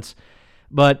performance.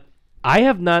 But I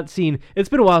have not seen... It's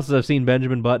been a while since I've seen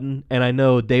Benjamin Button, and I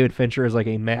know David Fincher is like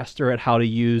a master at how to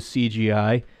use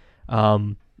CGI.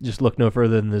 Just look no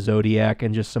further than the Zodiac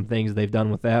and just some things they've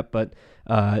done with that. But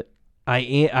I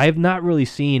have not really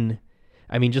seen.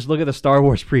 I mean, just look at the Star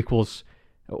Wars prequels,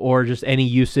 or just any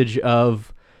usage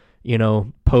of,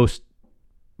 postmortem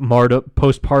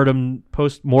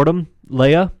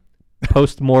Leia,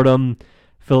 postmortem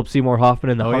Philip Seymour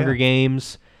Hoffman in the Hunger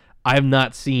Games. I have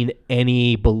not seen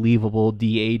any believable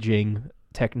de-aging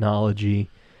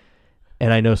technology.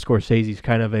 And I know Scorsese's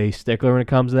kind of a stickler when it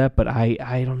comes to that, but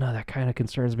I don't know. That kind of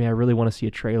concerns me. I really want to see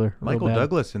a trailer. Michael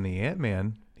Douglas in the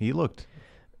Ant-Man, he looked...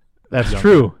 That's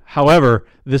true. However,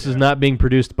 this is not being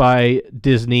produced by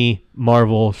Disney,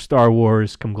 Marvel, Star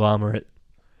Wars conglomerate.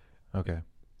 Okay.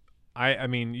 I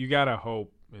mean, you got to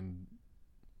hope and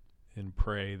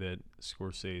pray that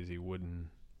Scorsese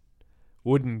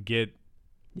wouldn't get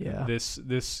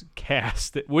this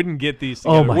cast, that wouldn't get these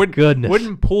together. Oh my goodness!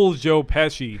 Wouldn't pull Joe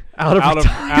Pesci out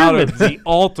of the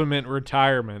ultimate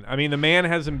retirement. I mean, the man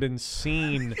hasn't been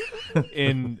seen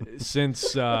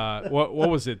since what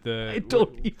was it? I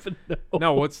don't even know.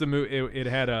 No, what's the movie? It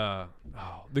had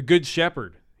The Good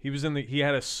Shepherd. He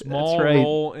had a small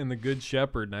role in The Good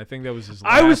Shepherd, and I think that was his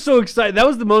last. I was so excited. That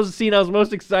was the scene I was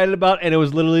most excited about, and it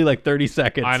was literally like 30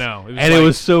 seconds. I know. It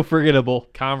was so forgettable.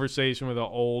 Conversation with an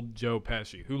old Joe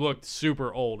Pesci, who looked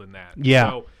super old in that. Yeah.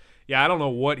 So, I don't know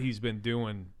what he's been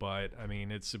doing, but, I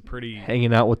mean, it's a pretty...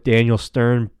 Hanging out with Daniel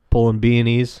Stern, pulling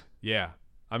B&Es. Yeah.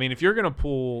 I mean, if you're going to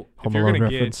pull... Home if you're going to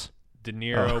reference. Get De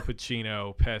Niro,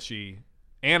 Pacino, Pesci,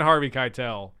 and Harvey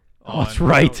Keitel... that's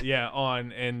right.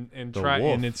 And try,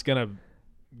 and it's gonna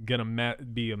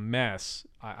be a mess.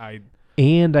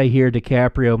 And I hear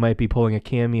DiCaprio might be pulling a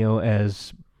cameo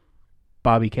as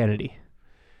Bobby Kennedy.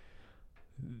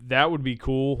 That would be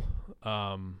cool.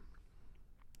 Man.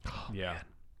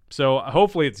 So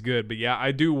hopefully it's good, but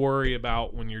I do worry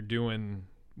about when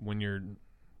you're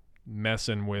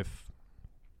messing with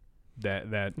that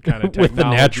kind of technology. With the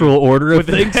natural order of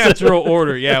things. With the natural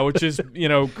order, which is,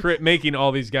 making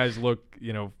all these guys look,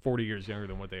 40 years younger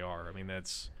than what they are. I mean,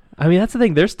 that's the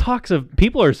thing. There's talks of,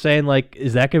 people are saying, like,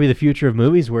 is that going to be the future of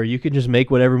movies where you can just make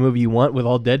whatever movie you want with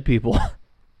all dead people?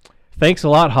 Thanks a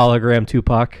lot, hologram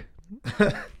Tupac.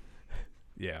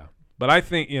 Yeah. But I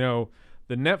think, the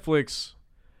Netflix,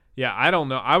 I don't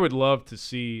know. I'd love to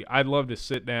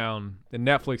sit down. The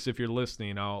Netflix, if you're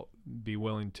listening, I'll be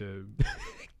willing to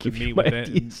Give you meet my with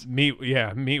ideas.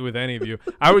 meet with any of you.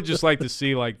 I would just like to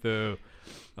see like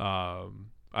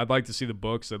I'd like to see the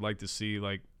books. I'd like to see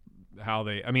like how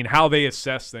they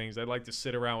assess things. I'd like to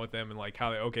sit around with them and like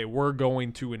we're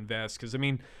going to invest, because I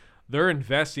mean they're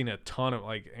investing a ton of,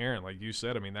 like Aaron, like you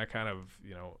said, I mean that kind of,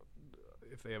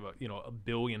 if they have $1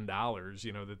 billion,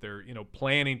 that they're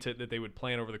planning that they would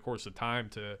plan over the course of time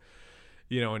to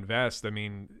invest. I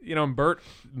mean,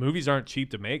 movies aren't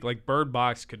cheap to make. Like Bird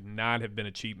Box could not have been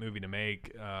a cheap movie to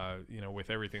make, with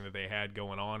everything that they had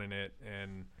going on in it.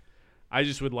 And I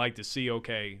just would like to see,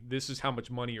 okay, this is how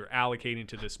much money you're allocating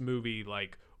to this movie.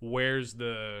 Like, where's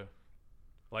the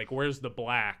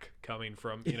black coming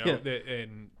from,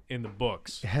 in the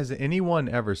books? Has anyone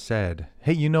ever said,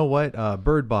 hey, you know what,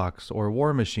 Bird Box or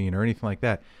War Machine or anything like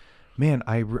that? Man,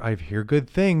 I hear good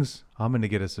things. I'm going to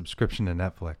get a subscription to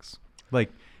Netflix. Like,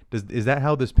 is that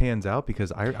how this pans out?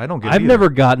 Because I don't get it I've either. never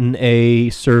gotten a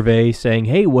survey saying,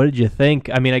 hey, what did you think?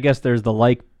 I mean, I guess there's the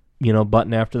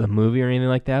button after the movie or anything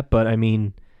like that. But I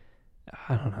mean,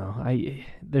 I don't know.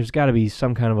 There's got to be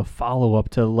some kind of a follow-up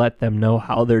to let them know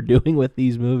how they're doing with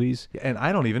these movies. And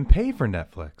I don't even pay for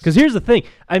Netflix. Because here's the thing.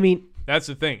 I mean, that's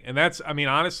the thing. And that's, I mean,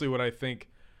 honestly, what I think.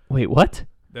 Wait, what?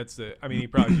 He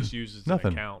probably just uses an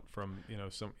Nothing. account from,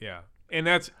 some, yeah. And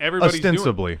that's everybody's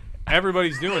ostensibly.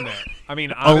 Everybody's doing that. I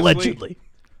mean, honestly, Allegedly.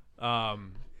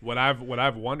 What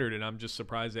I've wondered, and I'm just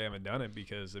surprised they haven't done it,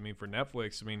 because I mean, for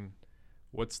Netflix, I mean,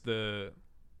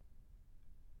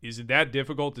 is it that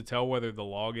difficult to tell whether the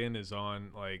login is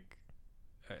on, like,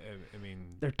 I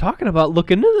mean, they're talking about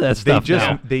looking into that stuff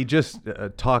now. They just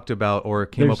talked about or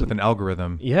came up with an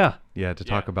algorithm. Yeah. Yeah, to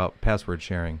talk about password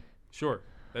sharing. Sure.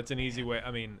 That's an easy way.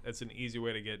 I mean, that's an easy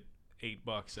way to get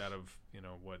 $8 out of,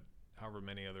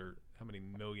 how many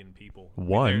million people.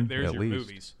 There's at your least.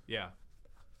 movies. Yeah.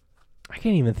 I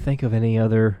can't even think of any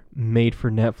other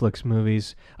made-for-Netflix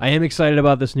movies. I am excited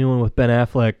about this new one with Ben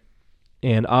Affleck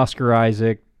and Oscar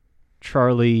Isaac,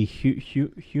 Charlie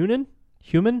Human?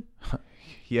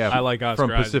 Yeah, I like Oscar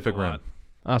from Isaac Pacific a lot. Rim.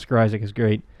 Oscar Isaac is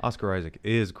great. Oscar Isaac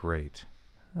is great.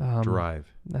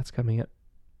 Drive. That's coming up.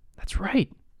 That's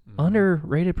right. Mm-hmm.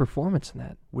 Underrated performance in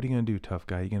that. What are you going to do, tough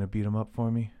guy? You going to beat him up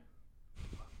for me?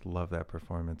 Love that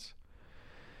performance.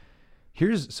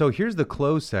 Here's the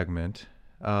close segment,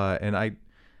 and I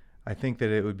think that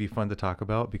it would be fun to talk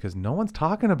about because no one's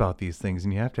talking about these things,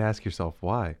 and you have to ask yourself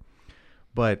why.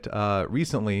 But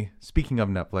recently, speaking of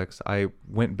Netflix, I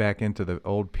went back into the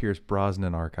old Pierce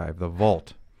Brosnan archive, the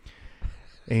vault,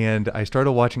 and I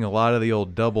started watching a lot of the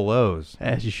old Double O's.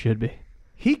 As you should be.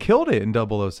 He killed it in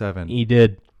 007. He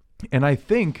did. And I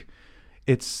think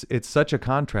it's such a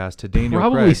contrast to Daniel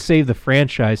Probably Craig. save the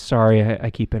franchise. Sorry, I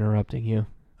keep interrupting you.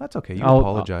 That's okay. You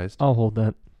apologized. I'll hold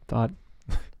that thought.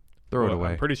 Throw it away.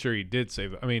 I'm pretty sure he did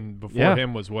save it. I mean, before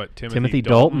him was what? Timothy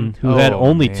Dalton, who had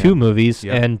only 2 movies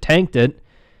and tanked it.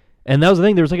 And that was the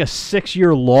thing. There was like a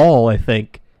 6-year lull, I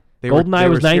think. GoldenEye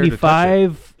was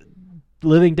 95,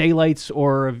 Living Daylights,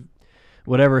 or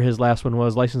whatever his last one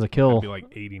was, License to Kill. It'd be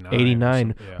like 89.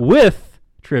 89. Yeah. With,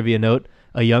 trivia note,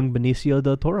 a young Benicio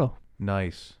del Toro.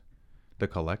 Nice. The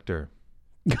Collector.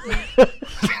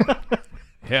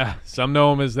 Yeah, some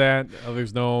know him as that.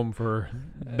 Others know him for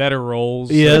better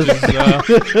roles. Yes.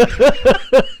 Such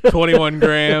as, 21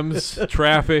 Grams,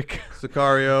 Traffic,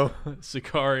 Sicario.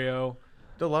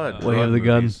 A lot of Way of the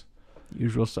Gun.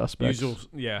 Usual Suspects.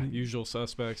 Usual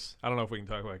Suspects. I don't know if we can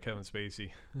talk about Kevin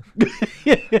Spacey.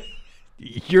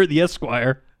 You're the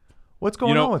Esquire. What's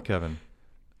going on with Kevin?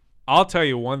 I'll tell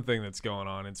you one thing that's going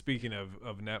on. And speaking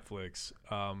of Netflix,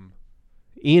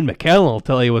 Ian McKellen will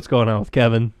tell you what's going on with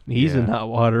Kevin. He's in hot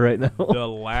water right now. The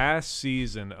last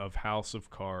season of House of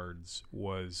Cards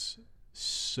was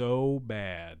so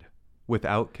bad.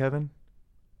 Without Kevin?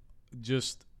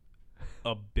 Just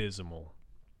abysmal.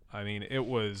 I mean, it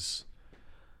was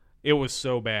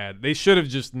so bad. They should have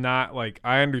just not, like,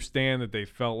 I understand that they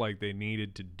felt like they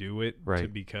needed to do it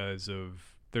because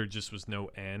of there just was no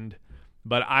end.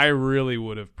 But I really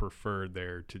would have preferred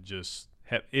there to just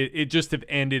have it just have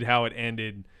ended how it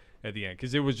ended at the end,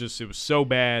 because it was so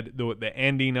bad. The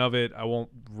ending of it, I won't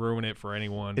ruin it for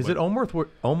anyone. Is it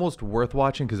almost worth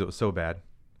watching because it was so bad?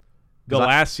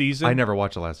 Last season? I never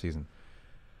watched the last season.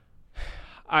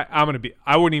 I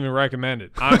wouldn't even recommend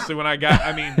it, honestly. When I got,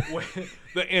 I mean,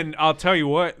 and I'll tell you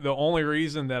what, the only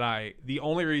reason that I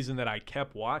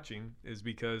kept watching is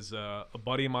because a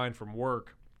buddy of mine from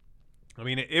work. I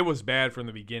mean, it was bad from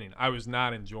the beginning. I was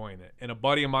not enjoying it, and a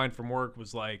buddy of mine from work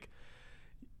was like,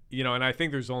 and I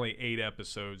think there's only 8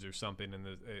 episodes or something in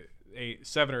the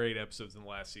 7 or 8 episodes in the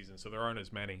last season, so there aren't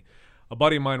as many. A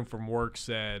buddy of mine from work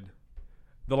said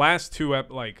the last 2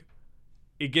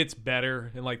 it gets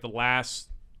better, and like the last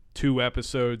 2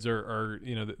 episodes are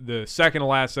the second to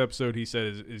last episode he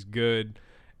said is good,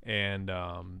 and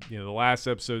the last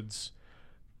episode's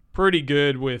pretty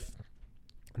good with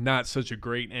not such a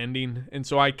great ending. And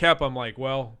so I'm like,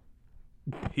 well,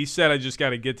 he said I just got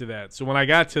to get to that. So when I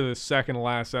got to the second to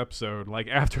last episode, like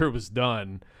after it was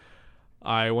done,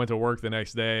 I went to work the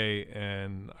next day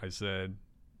and I said,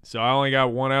 so I only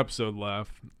got 1 episode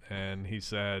left. And he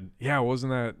said, yeah,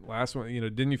 wasn't that last one,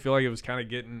 didn't you feel like it was kind of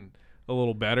getting a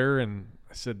little better? And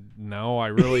I said, no, I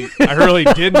really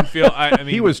didn't feel, I mean,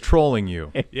 He was trolling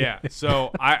you. yeah.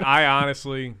 So I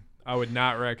honestly, I would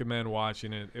not recommend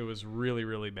watching it. It was really,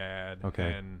 really bad.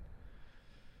 Okay. And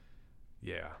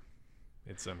yeah,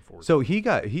 it's unfortunate. So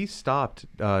he stopped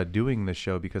doing the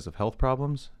show because of health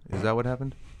problems. Is that what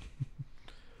happened?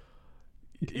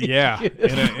 Yeah,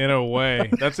 in a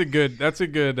way. That's a good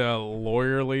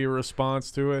lawyerly response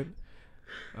to it.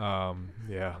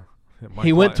 Yeah.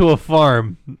 He went to a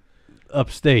farm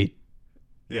upstate.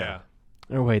 Yeah.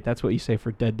 Or wait, that's what you say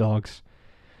for dead dogs.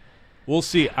 We'll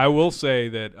see. I will say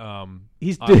that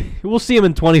we'll see him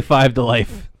in 25 to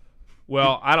life.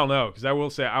 well, I don't know, because I will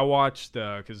say I watched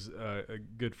because a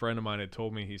good friend of mine had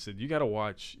told me, he said, you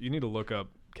need to look up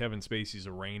Kevin Spacey's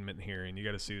arraignment hearing. You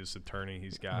got to see this attorney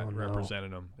he's got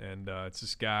representing him, and it's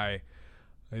this guy.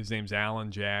 His name's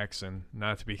Alan Jackson,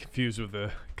 not to be confused with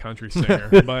the country singer,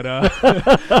 but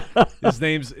his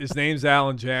name's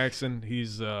Alan Jackson.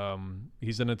 He's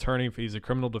an attorney. He's a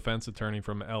criminal defense attorney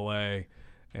from L.A.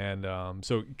 And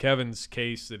so Kevin's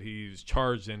case that he's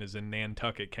charged in is in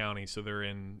Nantucket County, so they're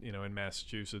in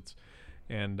Massachusetts.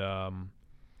 And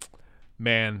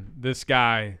man, this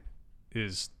guy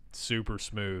is super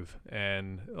smooth,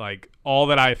 and like all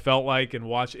that I felt like and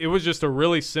watched, it was just a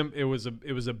really it was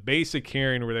a basic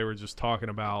hearing where they were just talking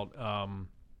about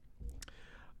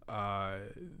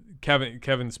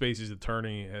Kevin Spacey's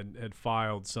attorney had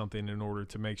filed something in order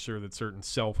to make sure that certain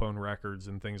cell phone records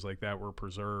and things like that were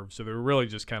preserved. So they were really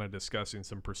just kind of discussing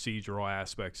some procedural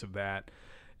aspects of that.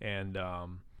 And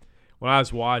when I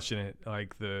was watching it,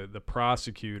 like the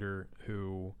prosecutor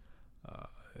who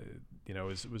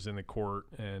was in the court,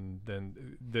 and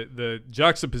then the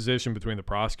juxtaposition between the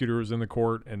prosecutor who was in the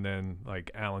court and then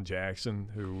like Alan Jackson,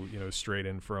 who straight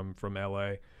in from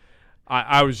LA.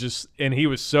 I was just, and he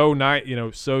was so nice,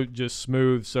 so just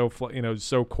smooth, so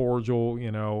so cordial,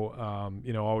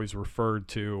 always referred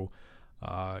to,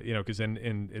 because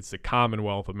in it's the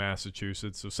Commonwealth of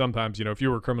Massachusetts. So sometimes, if you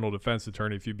were a criminal defense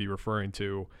attorney, if you'd be referring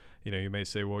to, you may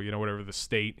say, well, whatever the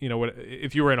state,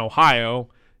 if you were in Ohio,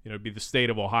 it'd be the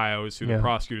state of Ohio is who the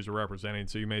prosecutors are representing.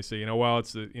 So you may say, well,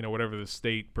 it's the, whatever the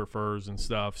state prefers and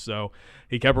stuff. So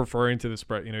he kept referring to this,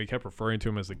 he kept referring to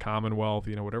him as the Commonwealth,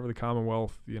 whatever the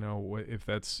Commonwealth, if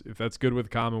that's good with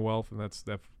the Commonwealth, and that's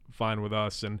fine with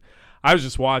us. And I was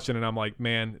just watching, and I'm like,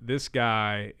 man, this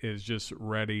guy is just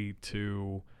ready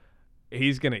to,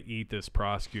 he's going to eat this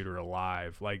prosecutor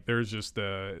alive. Like there's just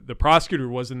the prosecutor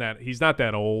he's not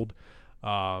that old.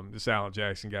 This Alan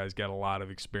Jackson guy's got a lot of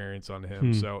experience on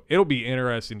him, so it'll be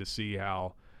interesting to see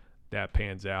how that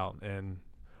pans out. And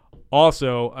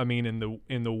also, I mean,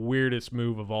 in the weirdest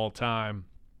move of all time,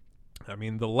 I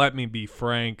mean, the "Let Me Be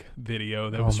Frank" video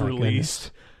that was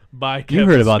released by Kevin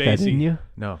You heard about Spacey. that, didn't you?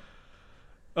 No.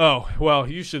 Oh well,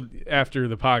 you should, after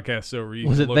the podcast's over.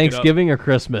 Was it Thanksgiving or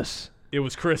Christmas? It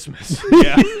was Christmas.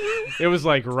 Yeah. It was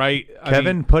like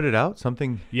Kevin put it out?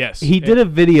 Something? Yes. He did a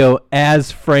video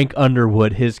as Frank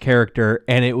Underwood, his character,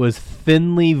 and it was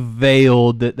thinly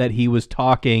veiled that he was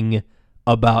talking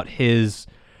about his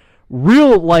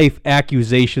real-life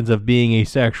accusations of being a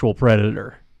sexual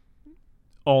predator.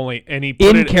 And he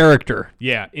put in character.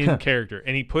 Yeah, in character.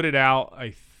 And he put it out,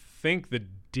 I think, the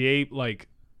day, like...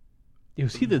 It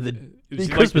was either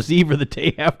Christmas Eve or the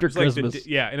day after Christmas.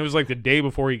 And it was like the day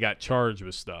before he got charged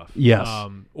with stuff. Yes.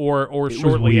 Or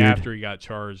shortly after he got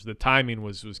charged. The timing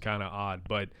was kind of odd,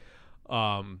 but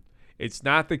it's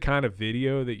not the kind of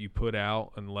video that you put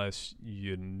out unless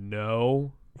that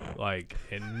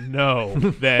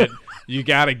you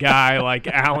got a guy like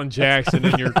Alan Jackson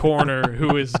in your corner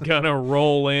who is gonna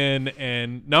roll in.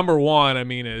 And number one, I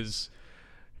mean, as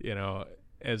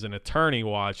an attorney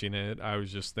watching it, I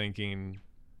was just thinking,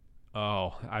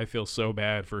 oh, I feel so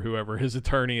bad for whoever his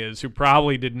attorney is, who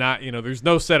probably did not, there's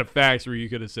no set of facts where you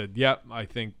could have said, yep, I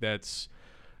think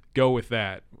go with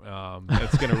that.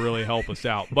 That's going to really help us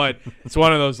out. But it's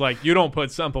one of those, like, you don't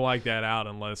put something like that out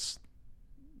unless,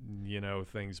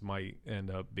 things might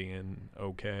end up being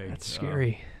okay. That's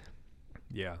scary.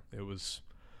 Yeah,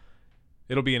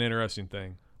 it'll be an interesting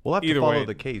thing. We'll have to Either follow way-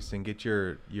 the case and get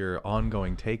your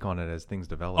ongoing take on it as things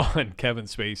develop. on Kevin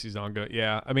Spacey's ongoing.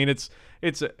 Yeah, I mean, it's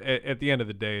at the end of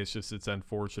the day, it's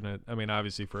unfortunate. I mean,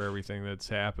 obviously for everything that's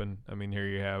happened. I mean, here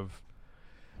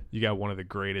you got one of the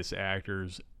greatest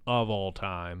actors of all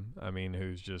time. I mean,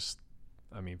 who's just,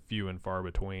 I mean, few and far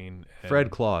between. And Fred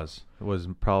Claus was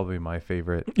probably my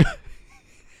favorite.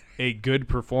 a good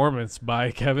performance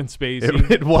by Kevin Spacey.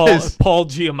 It was. Paul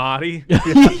Giamatti.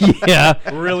 Yeah.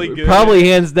 Really good. Probably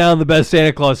hands down the best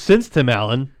Santa Claus since Tim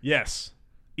Allen. Yes,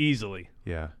 easily.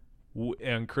 Yeah.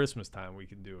 And Christmas time we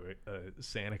can do a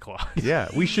Santa Claus. Yeah,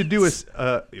 we should do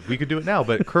we could do it now,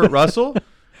 but Kurt Russell,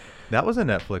 that was a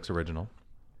Netflix original.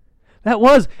 That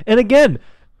was. And again,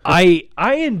 I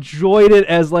enjoyed it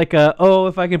as like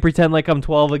if I can pretend like I'm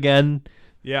 12 again.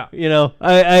 Yeah. You know,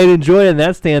 I enjoyed it in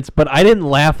that stance, but I didn't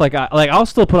laugh I'll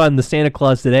still put on the Santa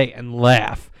Claus today and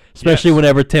laugh, especially Yes.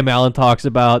 whenever Tim Allen talks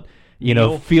about, you know,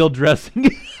 Neil. field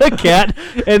dressing a cat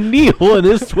and Neil in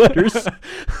his sweaters.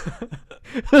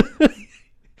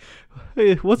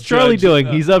 Hey, what's Charlie Judge, doing?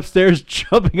 He's upstairs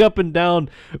jumping up and down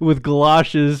with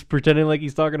galoshes, pretending like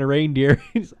he's talking to reindeer.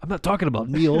 I'm not talking about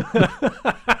Neil.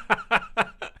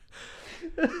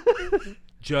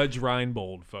 Judge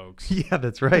Reinbold, folks. Yeah,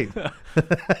 that's right.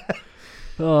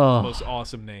 Oh, Most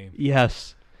awesome name.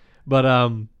 yes. But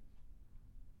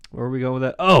where are we going with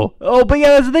that? But yeah,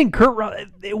 that's the thing.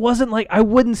 It wasn't like I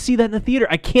wouldn't see that in the theater.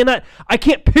 I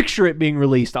can't picture it being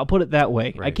released. I'll put it that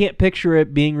way. I Right. can't picture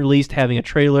it being released, having a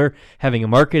trailer, having a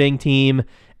marketing team,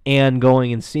 and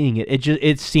going and seeing it.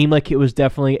 It seemed like it was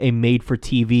definitely a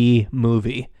made-for-TV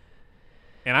movie.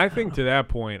 And I think to that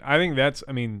point,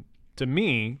 to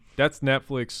me, that's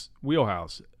Netflix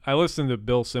wheelhouse. I listen to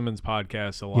Bill Simmons'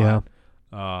 podcast a lot.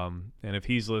 Yeah. And if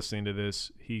he's listening to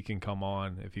this, he can come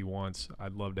on if he wants.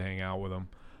 I'd love to hang out with him.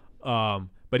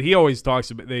 But he always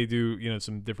talks about, they do, you know,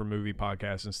 some different movie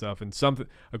podcasts and stuff. And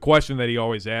a question that he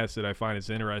always asks that I find is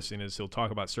interesting is he'll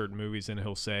talk about certain movies and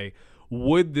he'll say,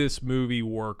 would this movie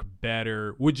work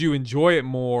better? Would you enjoy it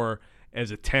more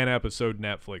as a 10-episode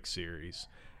Netflix series?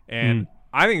 And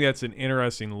I think that's an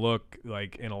interesting look,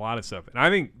 like, in a lot of stuff. And I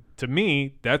think, to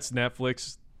me, that's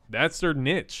Netflix. That's their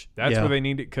niche. That's Yeah. where they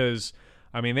need it because,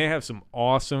 I mean, they have some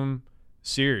awesome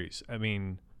series. I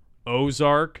mean,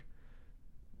 Ozark.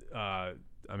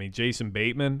 Jason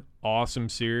Bateman, awesome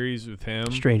series with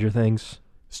him. Stranger Things.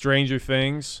 Stranger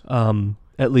Things.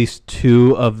 At least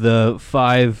 2 of the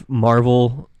 5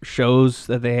 Marvel shows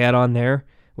that they had on there,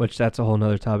 which that's a whole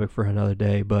nother topic for another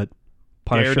day. But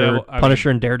Punisher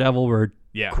and Daredevil were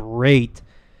Yeah. great.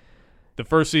 The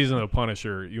first season of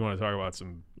Punisher, you want to talk about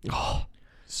some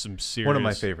serious. One of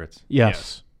my favorites.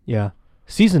 Yes. Yeah.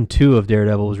 Season 2 of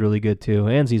Daredevil was really good too,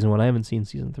 and season 1. I haven't seen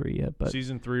season 3 yet, but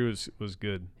Season 3 was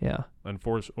good. yeah.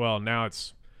 Unfortunately, well, now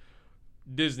it's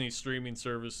Disney's streaming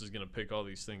service is going to pick all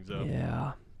these things up.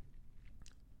 Yeah.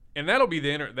 And that'll be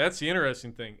that's the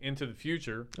interesting thing into the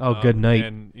future. Oh, good night.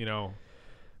 And, you know,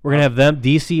 We're gonna have them.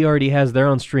 DC already has their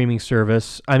own streaming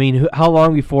service. I mean, how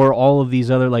long before all of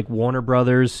these other like Warner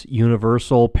Brothers,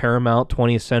 Universal, Paramount,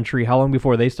 20th Century? How long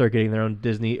before they start getting their own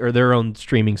Disney or their own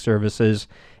streaming services,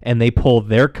 and they pull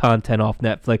their content off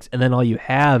Netflix, and then all you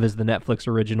have is the Netflix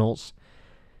originals?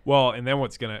 well, and then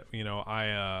what's going to, you know,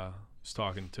 I was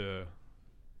talking to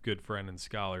good friend and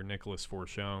scholar Nicholas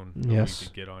Forshone. Who Yes. we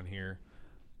could get on here.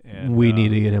 And We need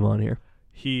to get him on here.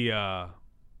 He,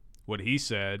 what he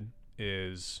said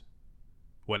is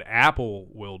what Apple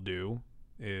will do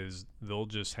is they'll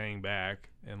just hang back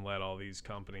and let all these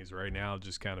companies right now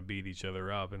just kind of beat each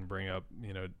other up and bring up,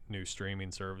 you know, new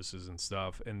streaming services and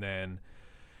stuff. And then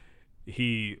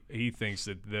he thinks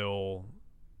that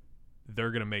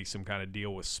they're going to make some kind of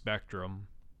deal with Spectrum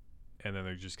and then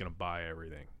they're just going to buy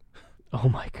everything. Oh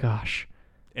my gosh.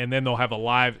 And then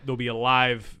there'll be a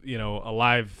live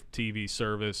TV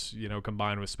service, you know,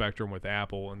 combined with Spectrum with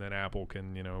Apple, and then Apple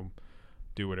can, you know,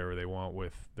 do whatever they want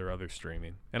with their other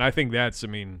streaming. And I think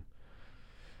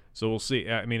so we'll see.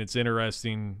 I mean, it's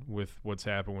interesting with what's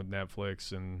happened with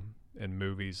Netflix and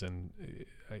movies, and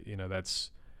you know,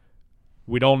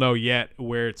 we don't know yet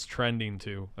where it's trending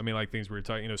to. I mean, like things we were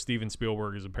talking, you know, Steven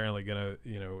Spielberg is apparently going to,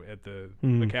 you know, at the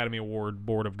Academy Award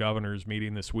Board of Governors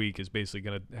meeting this week is basically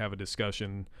going to have a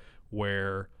discussion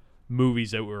where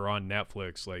movies that were on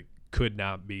Netflix, like, could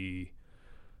not be,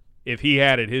 if he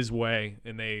had it his way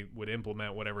and they would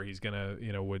implement whatever he's going to,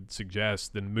 you know, would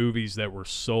suggest, then movies that were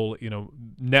solely, you know,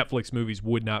 Netflix movies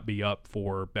would not be up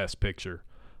for Best Picture.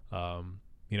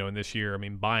 You know, in this year, I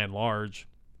mean, by and large,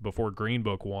 before Green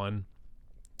Book won,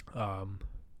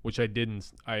 which I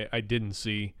didn't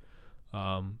see.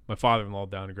 My father-in-law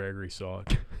down in Gregory saw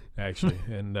it actually,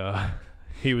 and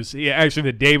He actually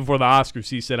the day before the Oscars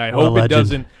he said, I What a hope it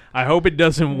legend.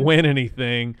 doesn't win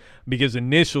anything, because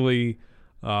initially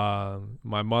my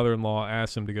mother-in-law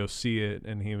asked him to go see it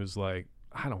and he was like,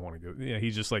 I don't want to go. He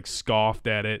just like scoffed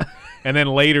at it. And then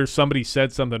later somebody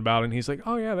said something about it and he's like,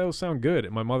 oh yeah, that'll sound good.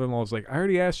 And my mother-in-law was like, I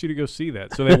already asked you to go see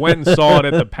that. So they went and saw it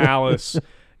at the Palace.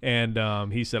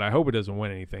 And he said, I hope it doesn't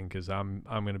win anything because I'm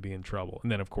going to be in trouble.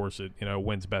 And then of course it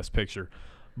wins Best Picture.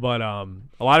 But a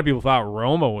lot of people thought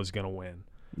Roma was going to win.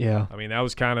 Yeah. I mean, that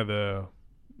was kind of the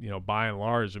by and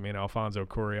large. I mean, Alfonso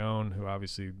Cuarón, who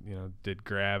obviously did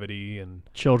Gravity and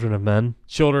Children of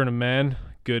Men.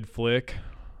 Good flick.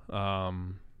 A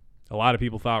lot of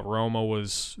people thought Roma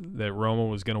was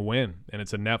going to win, and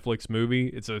it's a Netflix movie.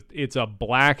 It's a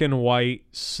black and white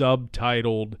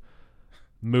subtitled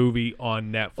movie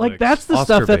on Netflix. Like, that's the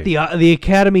Oscar stuff that the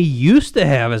Academy used to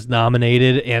have as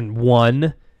nominated and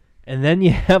won, and then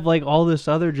you have like all this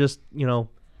other just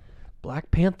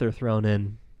Black Panther thrown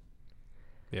in.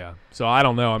 Yeah. So I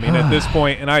don't know. I mean, at this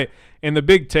point, and the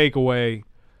big takeaway,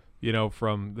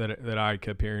 from that I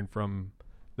kept hearing from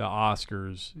the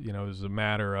Oscars, is a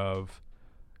matter of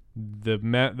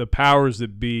the powers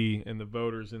that be and the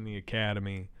voters in the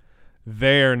Academy.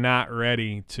 They're not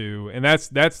ready to, and that's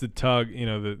the tug,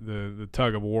 the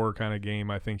tug of war kind of game.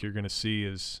 I think you're going to see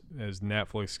as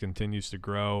Netflix continues to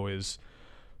grow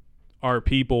are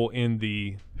people in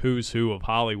the who's who of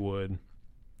Hollywood,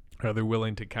 are they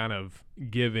willing to kind of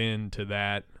give in to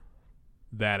that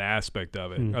aspect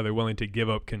of it? Are they willing to give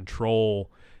up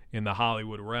control in the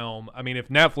Hollywood realm? I mean, if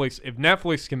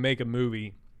Netflix can make a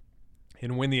movie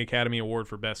and win the Academy Award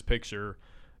for Best Picture,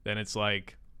 then it's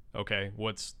like, okay,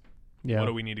 what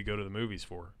do we need to go to the movies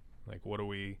for? Like, what do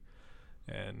we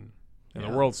and the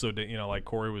world's so like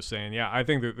Cory was saying, I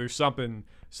think that there's something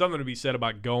to be said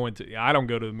about going to. I don't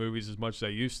go to the movies as much as I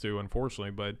used to,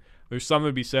 unfortunately, but there's something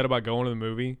to be said about going to the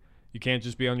movie. You can't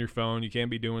just be on your phone. You can't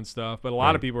be doing stuff. But a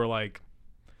lot of people are like,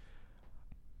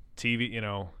 TV,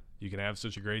 you can have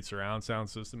such a great surround sound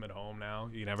system at home now.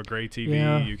 You can have a great TV.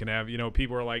 Yeah. You can have,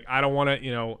 people are like, I don't want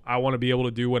to, I want to be able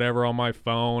to do whatever on my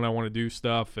phone. I want to do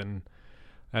stuff. And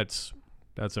that's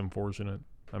unfortunate.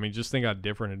 I mean, just think how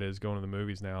different it is going to the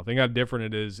movies now. Think how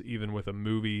different it is even with a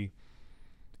movie,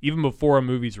 even before a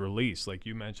movie's released. Like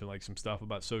you mentioned, like some stuff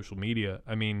about social media.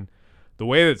 I mean, the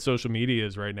way that social media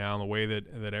is right now and the way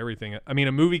that everything, I mean,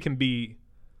 a movie can be,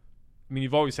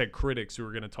 you've always had critics who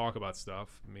are going to talk about stuff.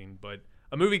 I mean, but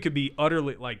a movie could be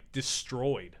utterly like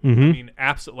destroyed. I mean,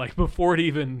 absolutely, like before it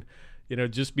even,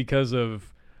 just because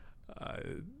of,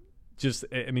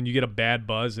 you get a bad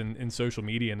buzz in social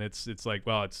media and it's like,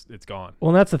 well, it's gone. Well,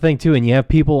 and that's the thing too, and you have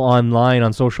people online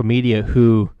on social media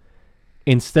who,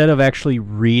 instead of actually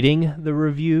reading the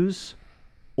reviews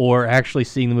or actually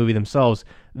seeing the movie themselves,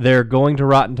 they're going to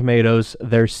Rotten Tomatoes,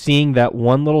 they're seeing that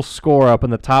one little score up in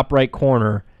the top right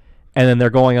corner, and then they're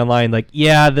going online like,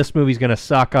 yeah, this movie's going to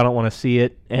suck, I don't want to see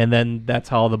it, and then that's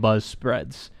how the buzz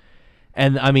spreads.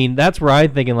 And, I mean, that's where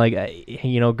I'm thinking, like,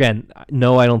 again,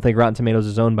 no, I don't think Rotten Tomatoes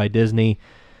is owned by Disney.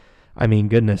 I mean,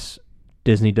 goodness,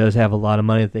 Disney does have a lot of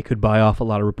money that they could buy off a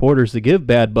lot of reporters to give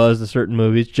bad buzz to certain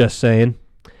movies, just saying.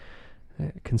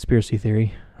 Conspiracy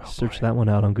theory. Search that one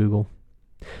out on Google.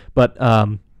 But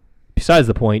besides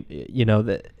the point,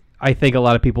 that I think a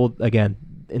lot of people, again,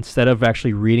 instead of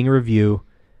actually reading a review,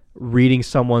 reading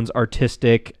someone's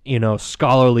artistic,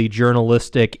 scholarly,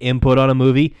 journalistic input on a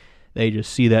movie, they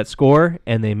just see that score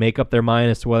and they make up their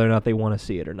mind as to whether or not they want to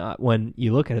see it or not. When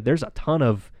you look at it, there's a ton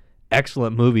of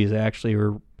excellent movies that actually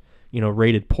were,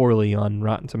 rated poorly on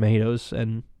Rotten Tomatoes.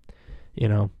 And,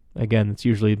 again, it's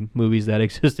usually movies that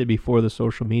existed before the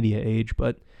social media age.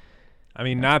 But I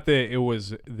mean, not that it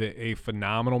was a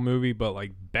phenomenal movie, but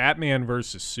like Batman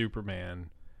versus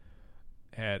Superman,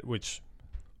 which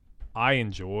I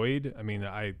enjoyed. I mean,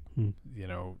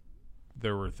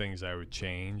 there were things I would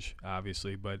change,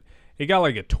 obviously, but it got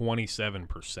like a 27%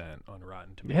 on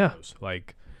Rotten Tomatoes. Yeah.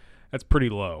 Like, that's pretty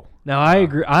low. Now, I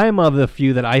agree. I'm of the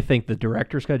few that I think the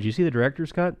director's cut. Did you see the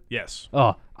director's cut? Yes.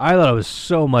 Oh, I thought it was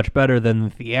so much better than the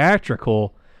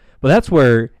theatrical. But that's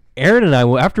where Aaron and I,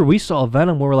 after we saw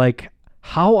Venom, we were like,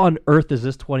 how on earth is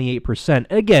this 28%?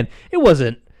 And again, it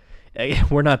wasn't,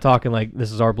 we're not talking like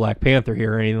this is our Black Panther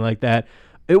here or anything like that.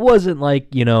 It wasn't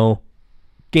like,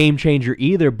 game changer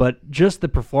either, but just the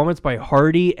performance by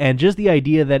Hardy and just the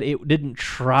idea that it didn't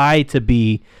try to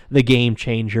be the game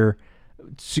changer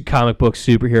comic book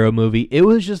superhero movie. It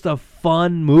was just a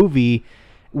fun movie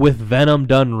with Venom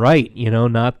done right,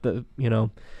 not the, no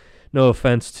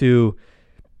offense to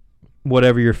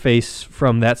whatever your face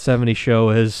from that 70s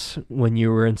show is when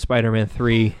you were in Spider-Man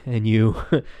 3 and you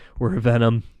were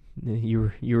Venom.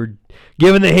 You were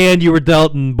given the hand you were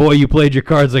dealt, and boy, you played your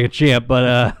cards like a champ.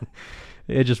 But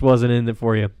it just wasn't in it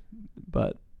for you.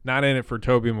 But Not in it for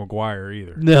Tobey Maguire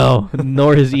either. no,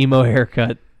 nor his emo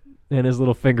haircut and his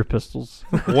little finger pistols.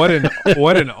 What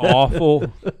an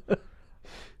awful.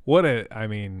 I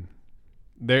mean,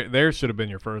 there should have been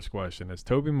your first question. Has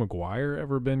Tobey Maguire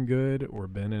ever been good or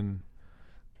been in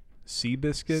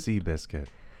Seabiscuit? Seabiscuit.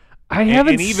 I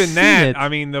haven't and even seen that, it. I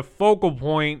mean, the focal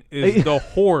point is the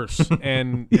horse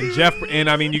and Jeff. And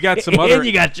I mean, you got some other. And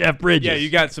you got Jeff Bridges. Yeah, you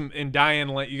got some and Diane.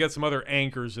 You got some other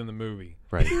anchors in the movie.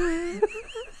 Right.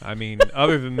 I mean,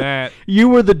 other than that, You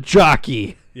were the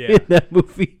jockey Yeah. in that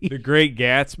movie. The Great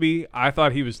Gatsby. I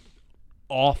thought he was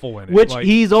awful in it. Which Like,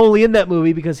 he's only in that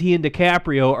movie because he and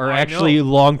DiCaprio are I actually know.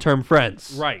 long-term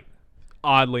friends. right.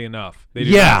 Oddly enough, they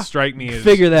do Yeah. not strike me as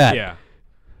Figure that. Yeah.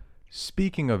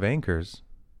 Speaking of anchors,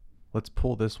 let's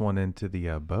pull this one into the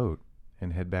boat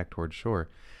and head back towards shore.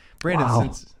 Brandon, Wow.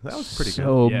 since that was pretty good.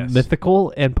 So Yes.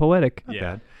 mythical and poetic. Not Yeah.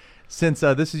 bad. Since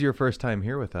this is your first time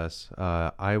here with us,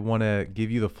 I want to give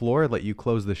you the floor, let you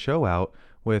close the show out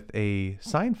with a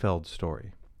Seinfeld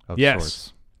story of Yes.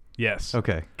 sorts. Yes.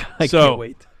 Okay. I So- can't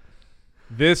wait.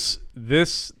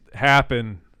 This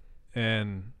happened,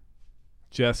 and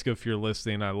Jessica, if you're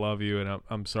listening, I love you, and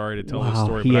I'm sorry to tell the Wow,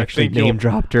 story, he but I actually think you'll. name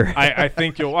dropped her. I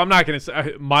think you'll. I'm not going to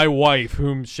say my wife,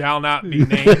 whom shall not be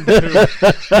named,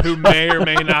 who may or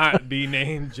may not be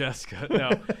named Jessica.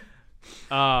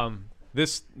 No.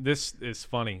 This is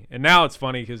funny, and now it's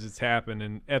funny because it's happened,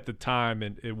 and at the time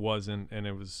it wasn't, and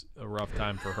it was a rough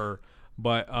time for her.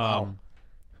 But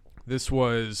this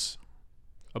was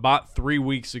about 3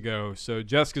 weeks ago. So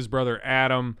Jessica's brother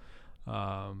Adam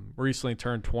recently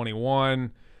turned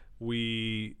 21.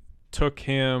 We took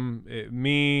him,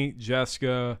 me,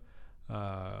 Jessica,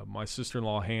 my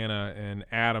sister-in-law Hannah, and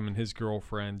Adam and his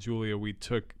girlfriend Julia. We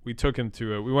took him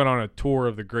to we went on a tour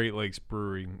of the Great Lakes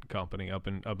Brewing Company up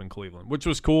in Cleveland, which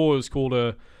was cool. It was cool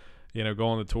to go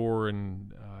on the tour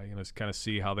and kind of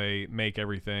see how they make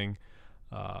everything.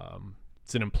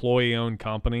 It's an employee-owned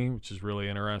company, which is really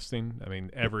interesting. I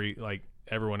mean,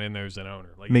 everyone in there is an owner.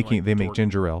 Like They make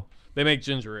ginger ale. They make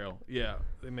ginger ale. Yeah,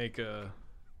 they make a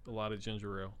lot of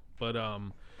ginger ale. But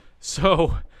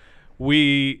so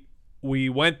we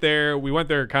went there. We went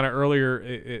there kind of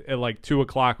earlier at like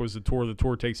 2:00 was the tour. The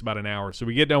tour takes about an hour. So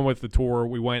we get done with the tour.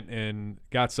 We went and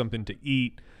got something to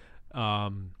eat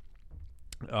on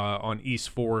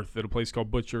East 4th at a place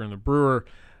called Butcher and the Brewer.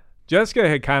 Jessica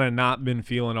had kind of not been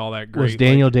feeling all that great. Was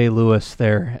Daniel Day-Lewis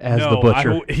there as the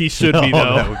butcher? He should be, Oh,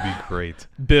 though. that would be great.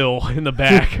 Bill in the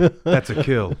back. That's a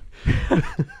kill.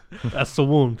 That's the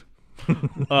wound.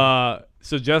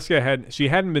 So Jessica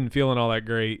hadn't been feeling all that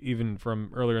great even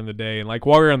from earlier in the day, and like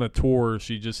while we were on the tour,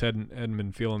 she just hadn't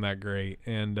been feeling that great,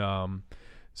 and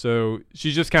so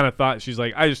she just kind of thought, she's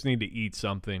like, I just need to eat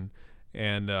something,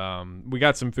 and we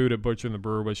got some food at Butcher and the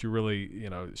Brewer, but she really,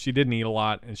 she didn't eat a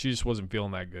lot, and she just wasn't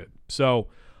feeling that good. So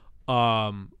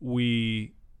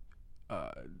we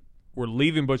were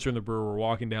leaving Butcher and the Brewer, we're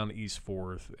walking down to East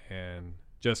 4th, and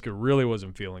Jessica really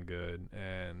wasn't feeling good,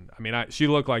 and I mean, she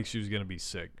looked like she was gonna be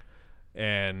sick.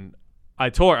 And I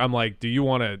told her, I'm like, do you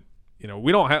want to,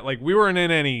 we don't have, like, we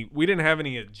didn't have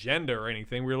any agenda or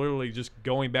anything. We were literally just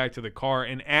going back to the car.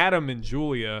 And Adam and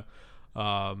Julia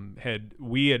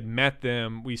we had met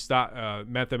them. We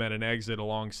met them at an exit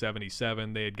along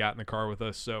 77. They had gotten in the car with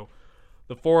us. So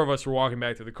the four of us were walking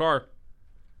back to the car.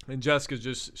 And Jessica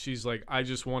she's like, I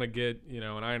just want to get,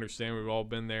 and I understand we've all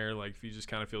been there. Like, if you just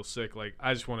kind of feel sick, like,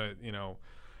 I just want to,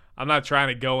 I'm not trying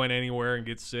to go in anywhere and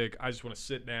get sick. I just want to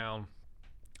sit down.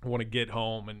 I want to get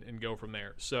home and go from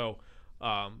there. So we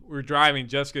were driving.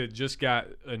 Jessica just got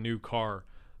a new car,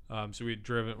 so we had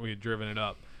driven it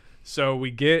up. So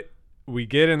we get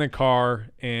in the car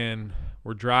and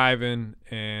we're driving,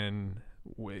 and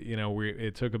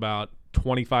it took about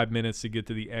 25 minutes to get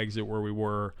to the exit where we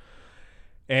were,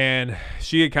 and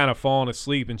she had kind of fallen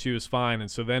asleep and she was fine. And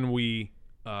so then we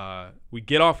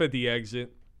get off at the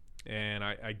exit. And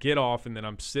I get off, and then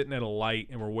I'm sitting at a light,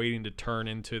 and we're waiting to turn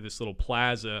into this little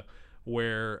plaza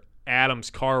where Adam's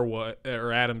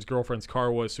girlfriend's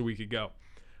car was, so we could go.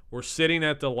 We're sitting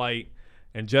at the light,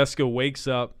 and Jessica wakes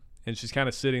up, and she's kind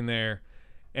of sitting there,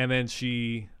 and then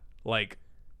she like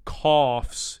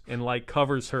coughs and like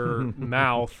covers her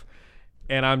mouth,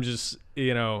 and I'm just,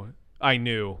 I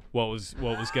knew what was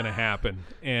gonna happen,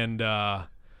 and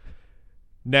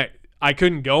I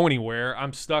couldn't go anywhere.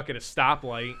 I'm stuck at a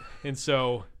stoplight. And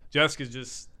so Jessica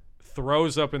just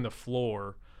throws up in the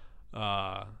floor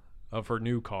of her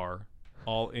new car,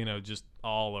 just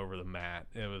all over the mat.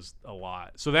 It was a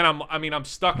lot. So then I'm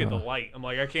stuck at the light. I'm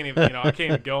like, I can't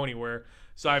even go anywhere.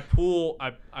 So I pull.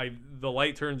 The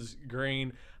light turns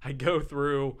green. I go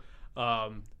through.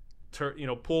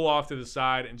 Pull off to the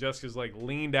side, and Jessica's like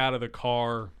leaned out of the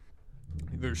car.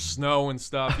 There's snow and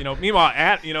stuff.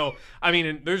 Meanwhile,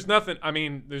 there's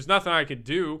nothing. There's nothing I could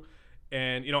do.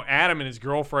 And Adam and his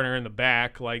girlfriend are in the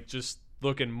back, like just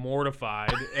looking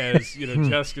mortified as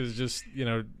Jessica's just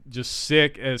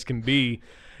sick as can be.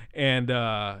 And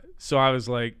so I was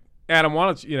like, Adam, why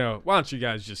don't you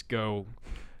guys just go?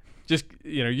 Just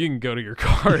you can go to your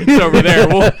car. It's over there.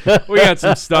 We got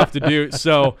some stuff to do.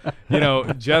 So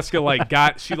Jessica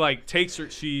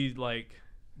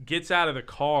gets out of the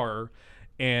car,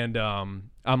 and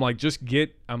I'm like,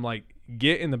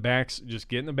 get in the back. Just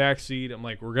get in the back seat. I'm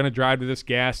like, we're gonna drive to this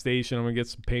gas station. I'm gonna get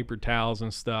some paper towels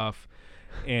and stuff.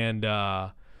 And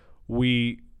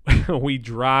we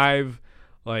drive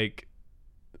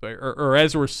or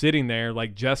as we're sitting there,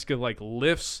 like Jessica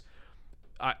lifts.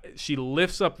 She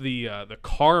lifts up the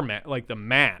car mat, like the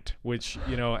mat, which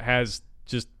has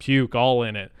just puke all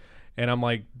in it, and I'm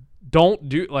like, don't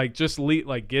do just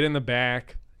get in the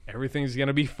back, everything's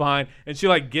gonna be fine. And she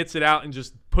gets it out and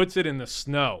just puts it in the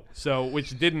snow,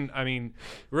 which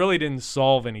really didn't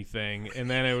solve anything. And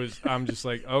then I'm just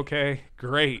like, okay,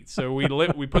 great. So we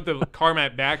put the car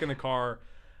mat back in the car.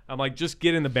 I'm like, just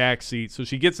get in the back seat. So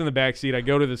she gets in the back seat. I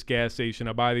go to this gas station.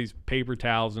 I buy these paper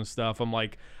towels and stuff. I'm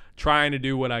like, trying to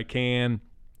do what I can,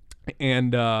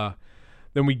 and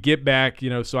then we get back,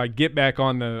 so I get back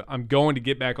I'm going to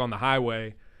get back on the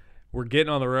highway. We're getting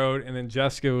on the road, and then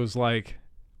Jessica was like,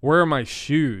 where are my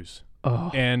shoes? Oh.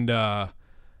 And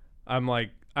I'm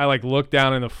like, I look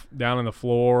down in the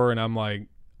floor, and I'm like,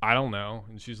 I don't know.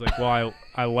 And she's like, well,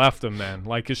 I left them then,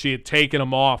 because she had taken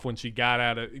them off when she got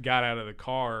out of the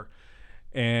car.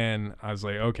 And I was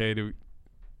like, okay, do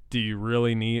you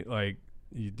really need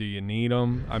do you need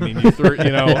them? You threw,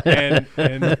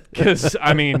 and because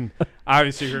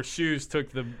obviously her shoes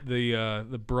took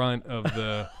the brunt of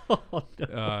the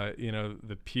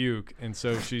the puke, and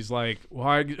so she's like,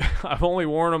 well, I've only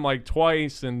worn them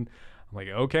twice, and I'm like,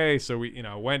 okay. So we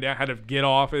went down, had to get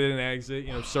off at an exit,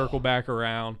 circle back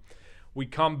around. We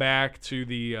come back to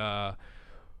where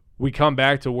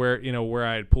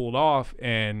I had pulled off,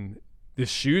 and the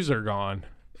shoes are gone.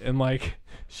 And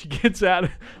she gets out,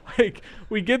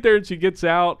 we get there and she gets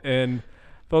out, and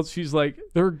she's like,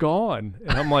 they're gone.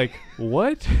 And I'm like,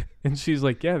 what? And she's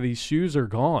like, yeah, these shoes are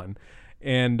gone.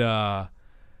 And I'm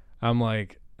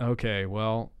like, okay,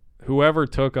 well, whoever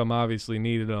took them obviously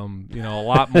needed them, a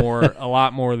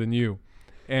lot more than you.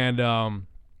 And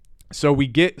so we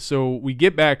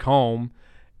get back home,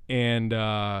 and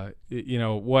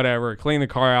whatever, clean the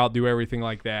car out, do everything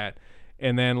like that.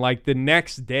 And then the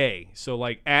next day,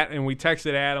 and we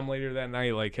texted Adam later that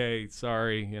night, hey,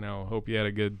 sorry, hope you had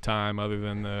a good time other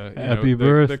than the happy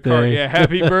birthday. The car, yeah,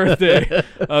 happy birthday,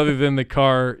 other than the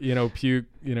car,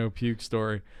 puke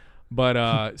story.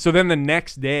 But so then the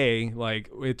next day,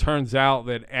 it turns out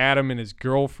that Adam and his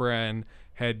girlfriend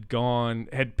had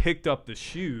picked up the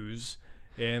shoes,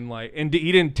 and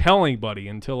he didn't tell anybody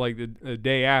until the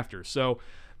day after. So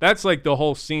that's the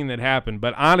whole scene that happened.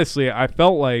 But honestly, I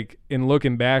felt in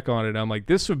looking back on it, I'm like,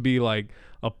 this would be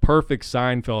a perfect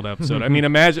Seinfeld episode.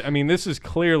 Imagine, this is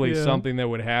clearly something that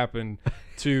would happen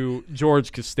to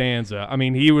George Costanza.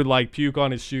 He would puke on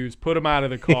his shoes, put them out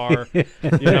of the car,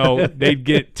 they'd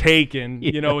get taken,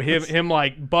 him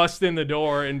bust in the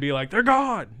door and be like, they're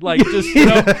gone.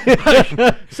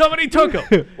 Somebody took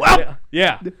them. Well,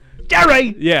 yeah.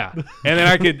 Jerry. Yeah.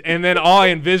 And then all I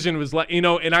envisioned was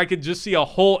and I could just see a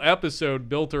whole episode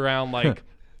built around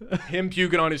him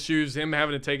puking on his shoes, him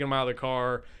having to take them out of the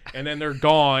car, and then they're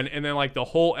gone. And then the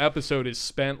whole episode is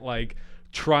spent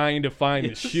trying to find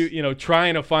the shoe,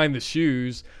 trying to find the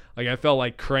shoes. I felt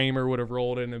like Kramer would have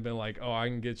rolled in and been like, "Oh, I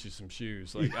can get you some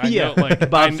shoes." I know,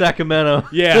 Bob Sacramento.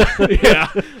 Yeah, yeah.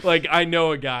 I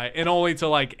know a guy, and only to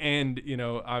end.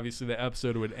 Obviously the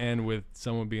episode would end with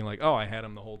someone being like, "Oh, I had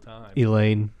him the whole time."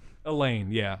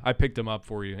 Elaine, yeah, I picked him up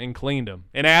for you and cleaned him,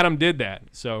 and Adam did that.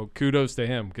 So kudos to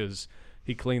him because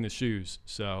he cleaned the shoes.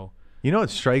 So what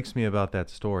strikes me about that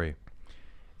story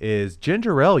is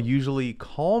ginger ale usually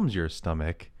calms your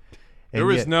stomach. There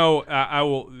was no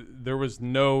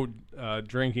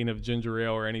drinking of ginger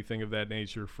ale or anything of that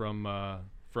nature from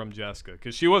Jessica,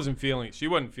 because she wasn't feeling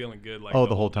good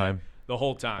the whole time. The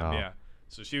whole time, yeah.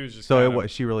 So she was just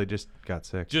she really just got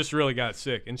sick. Just really got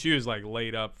sick, and she was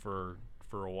laid up for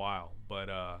a while. But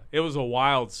it was a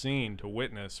wild scene to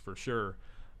witness for sure,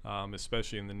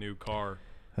 especially in the new car.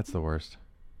 That's the worst.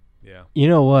 Yeah. You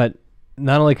know what?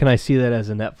 Not only can I see that as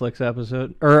a Netflix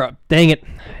episode, dang it,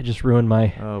 I just ruined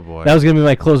my. Oh boy. That was gonna be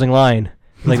my closing line.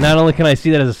 Like, not only can I see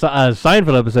that as a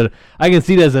Seinfeld episode, I can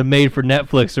see that as a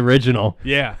made-for-Netflix original.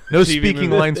 Yeah. No TV speaking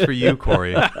movie. lines for you,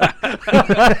 Corey. You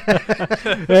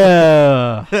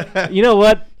know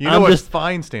what? You know what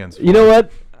FINE stands for. You know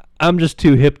what? I'm just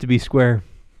too hip to be square.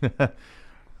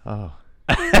 Oh.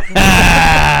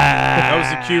 That was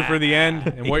the cue for the end,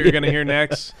 and what you're going to hear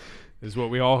next is what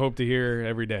we all hope to hear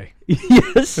every day.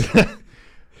 Yes.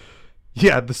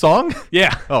 Yeah, the song?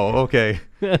 Yeah. Oh, okay.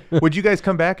 Would you guys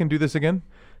come back and do this again?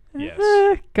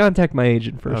 Yes. Contact my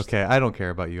agent first. Okay, I don't care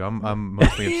about you. I'm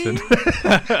mostly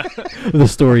interested. The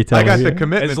storyteller. I got the here.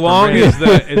 commitment. As from long Randy.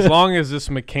 as long as this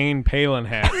McCain Palin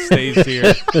hat stays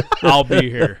here, I'll be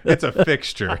here. It's a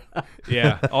fixture.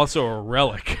 Yeah. Also a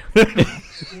relic.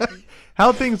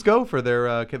 How'd things go for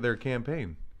their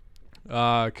campaign?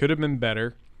 Could have been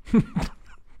better.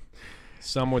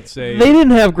 Some would say, They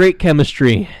didn't have great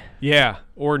chemistry. yeah,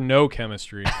 or no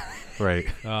chemistry. Right.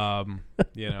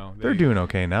 They're doing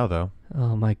okay now, though.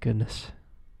 Oh, my goodness.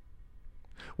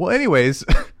 Well, anyways,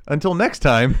 until next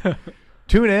time,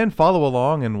 tune in, follow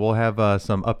along, and we'll have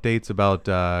some updates about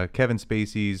Kevin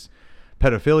Spacey's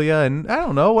pedophilia and, I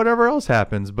don't know, whatever else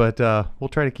happens. But we'll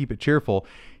try to keep it cheerful.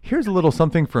 Here's a little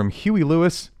something from Huey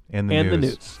Lewis and the news.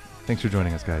 news. Thanks for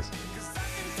joining us, guys.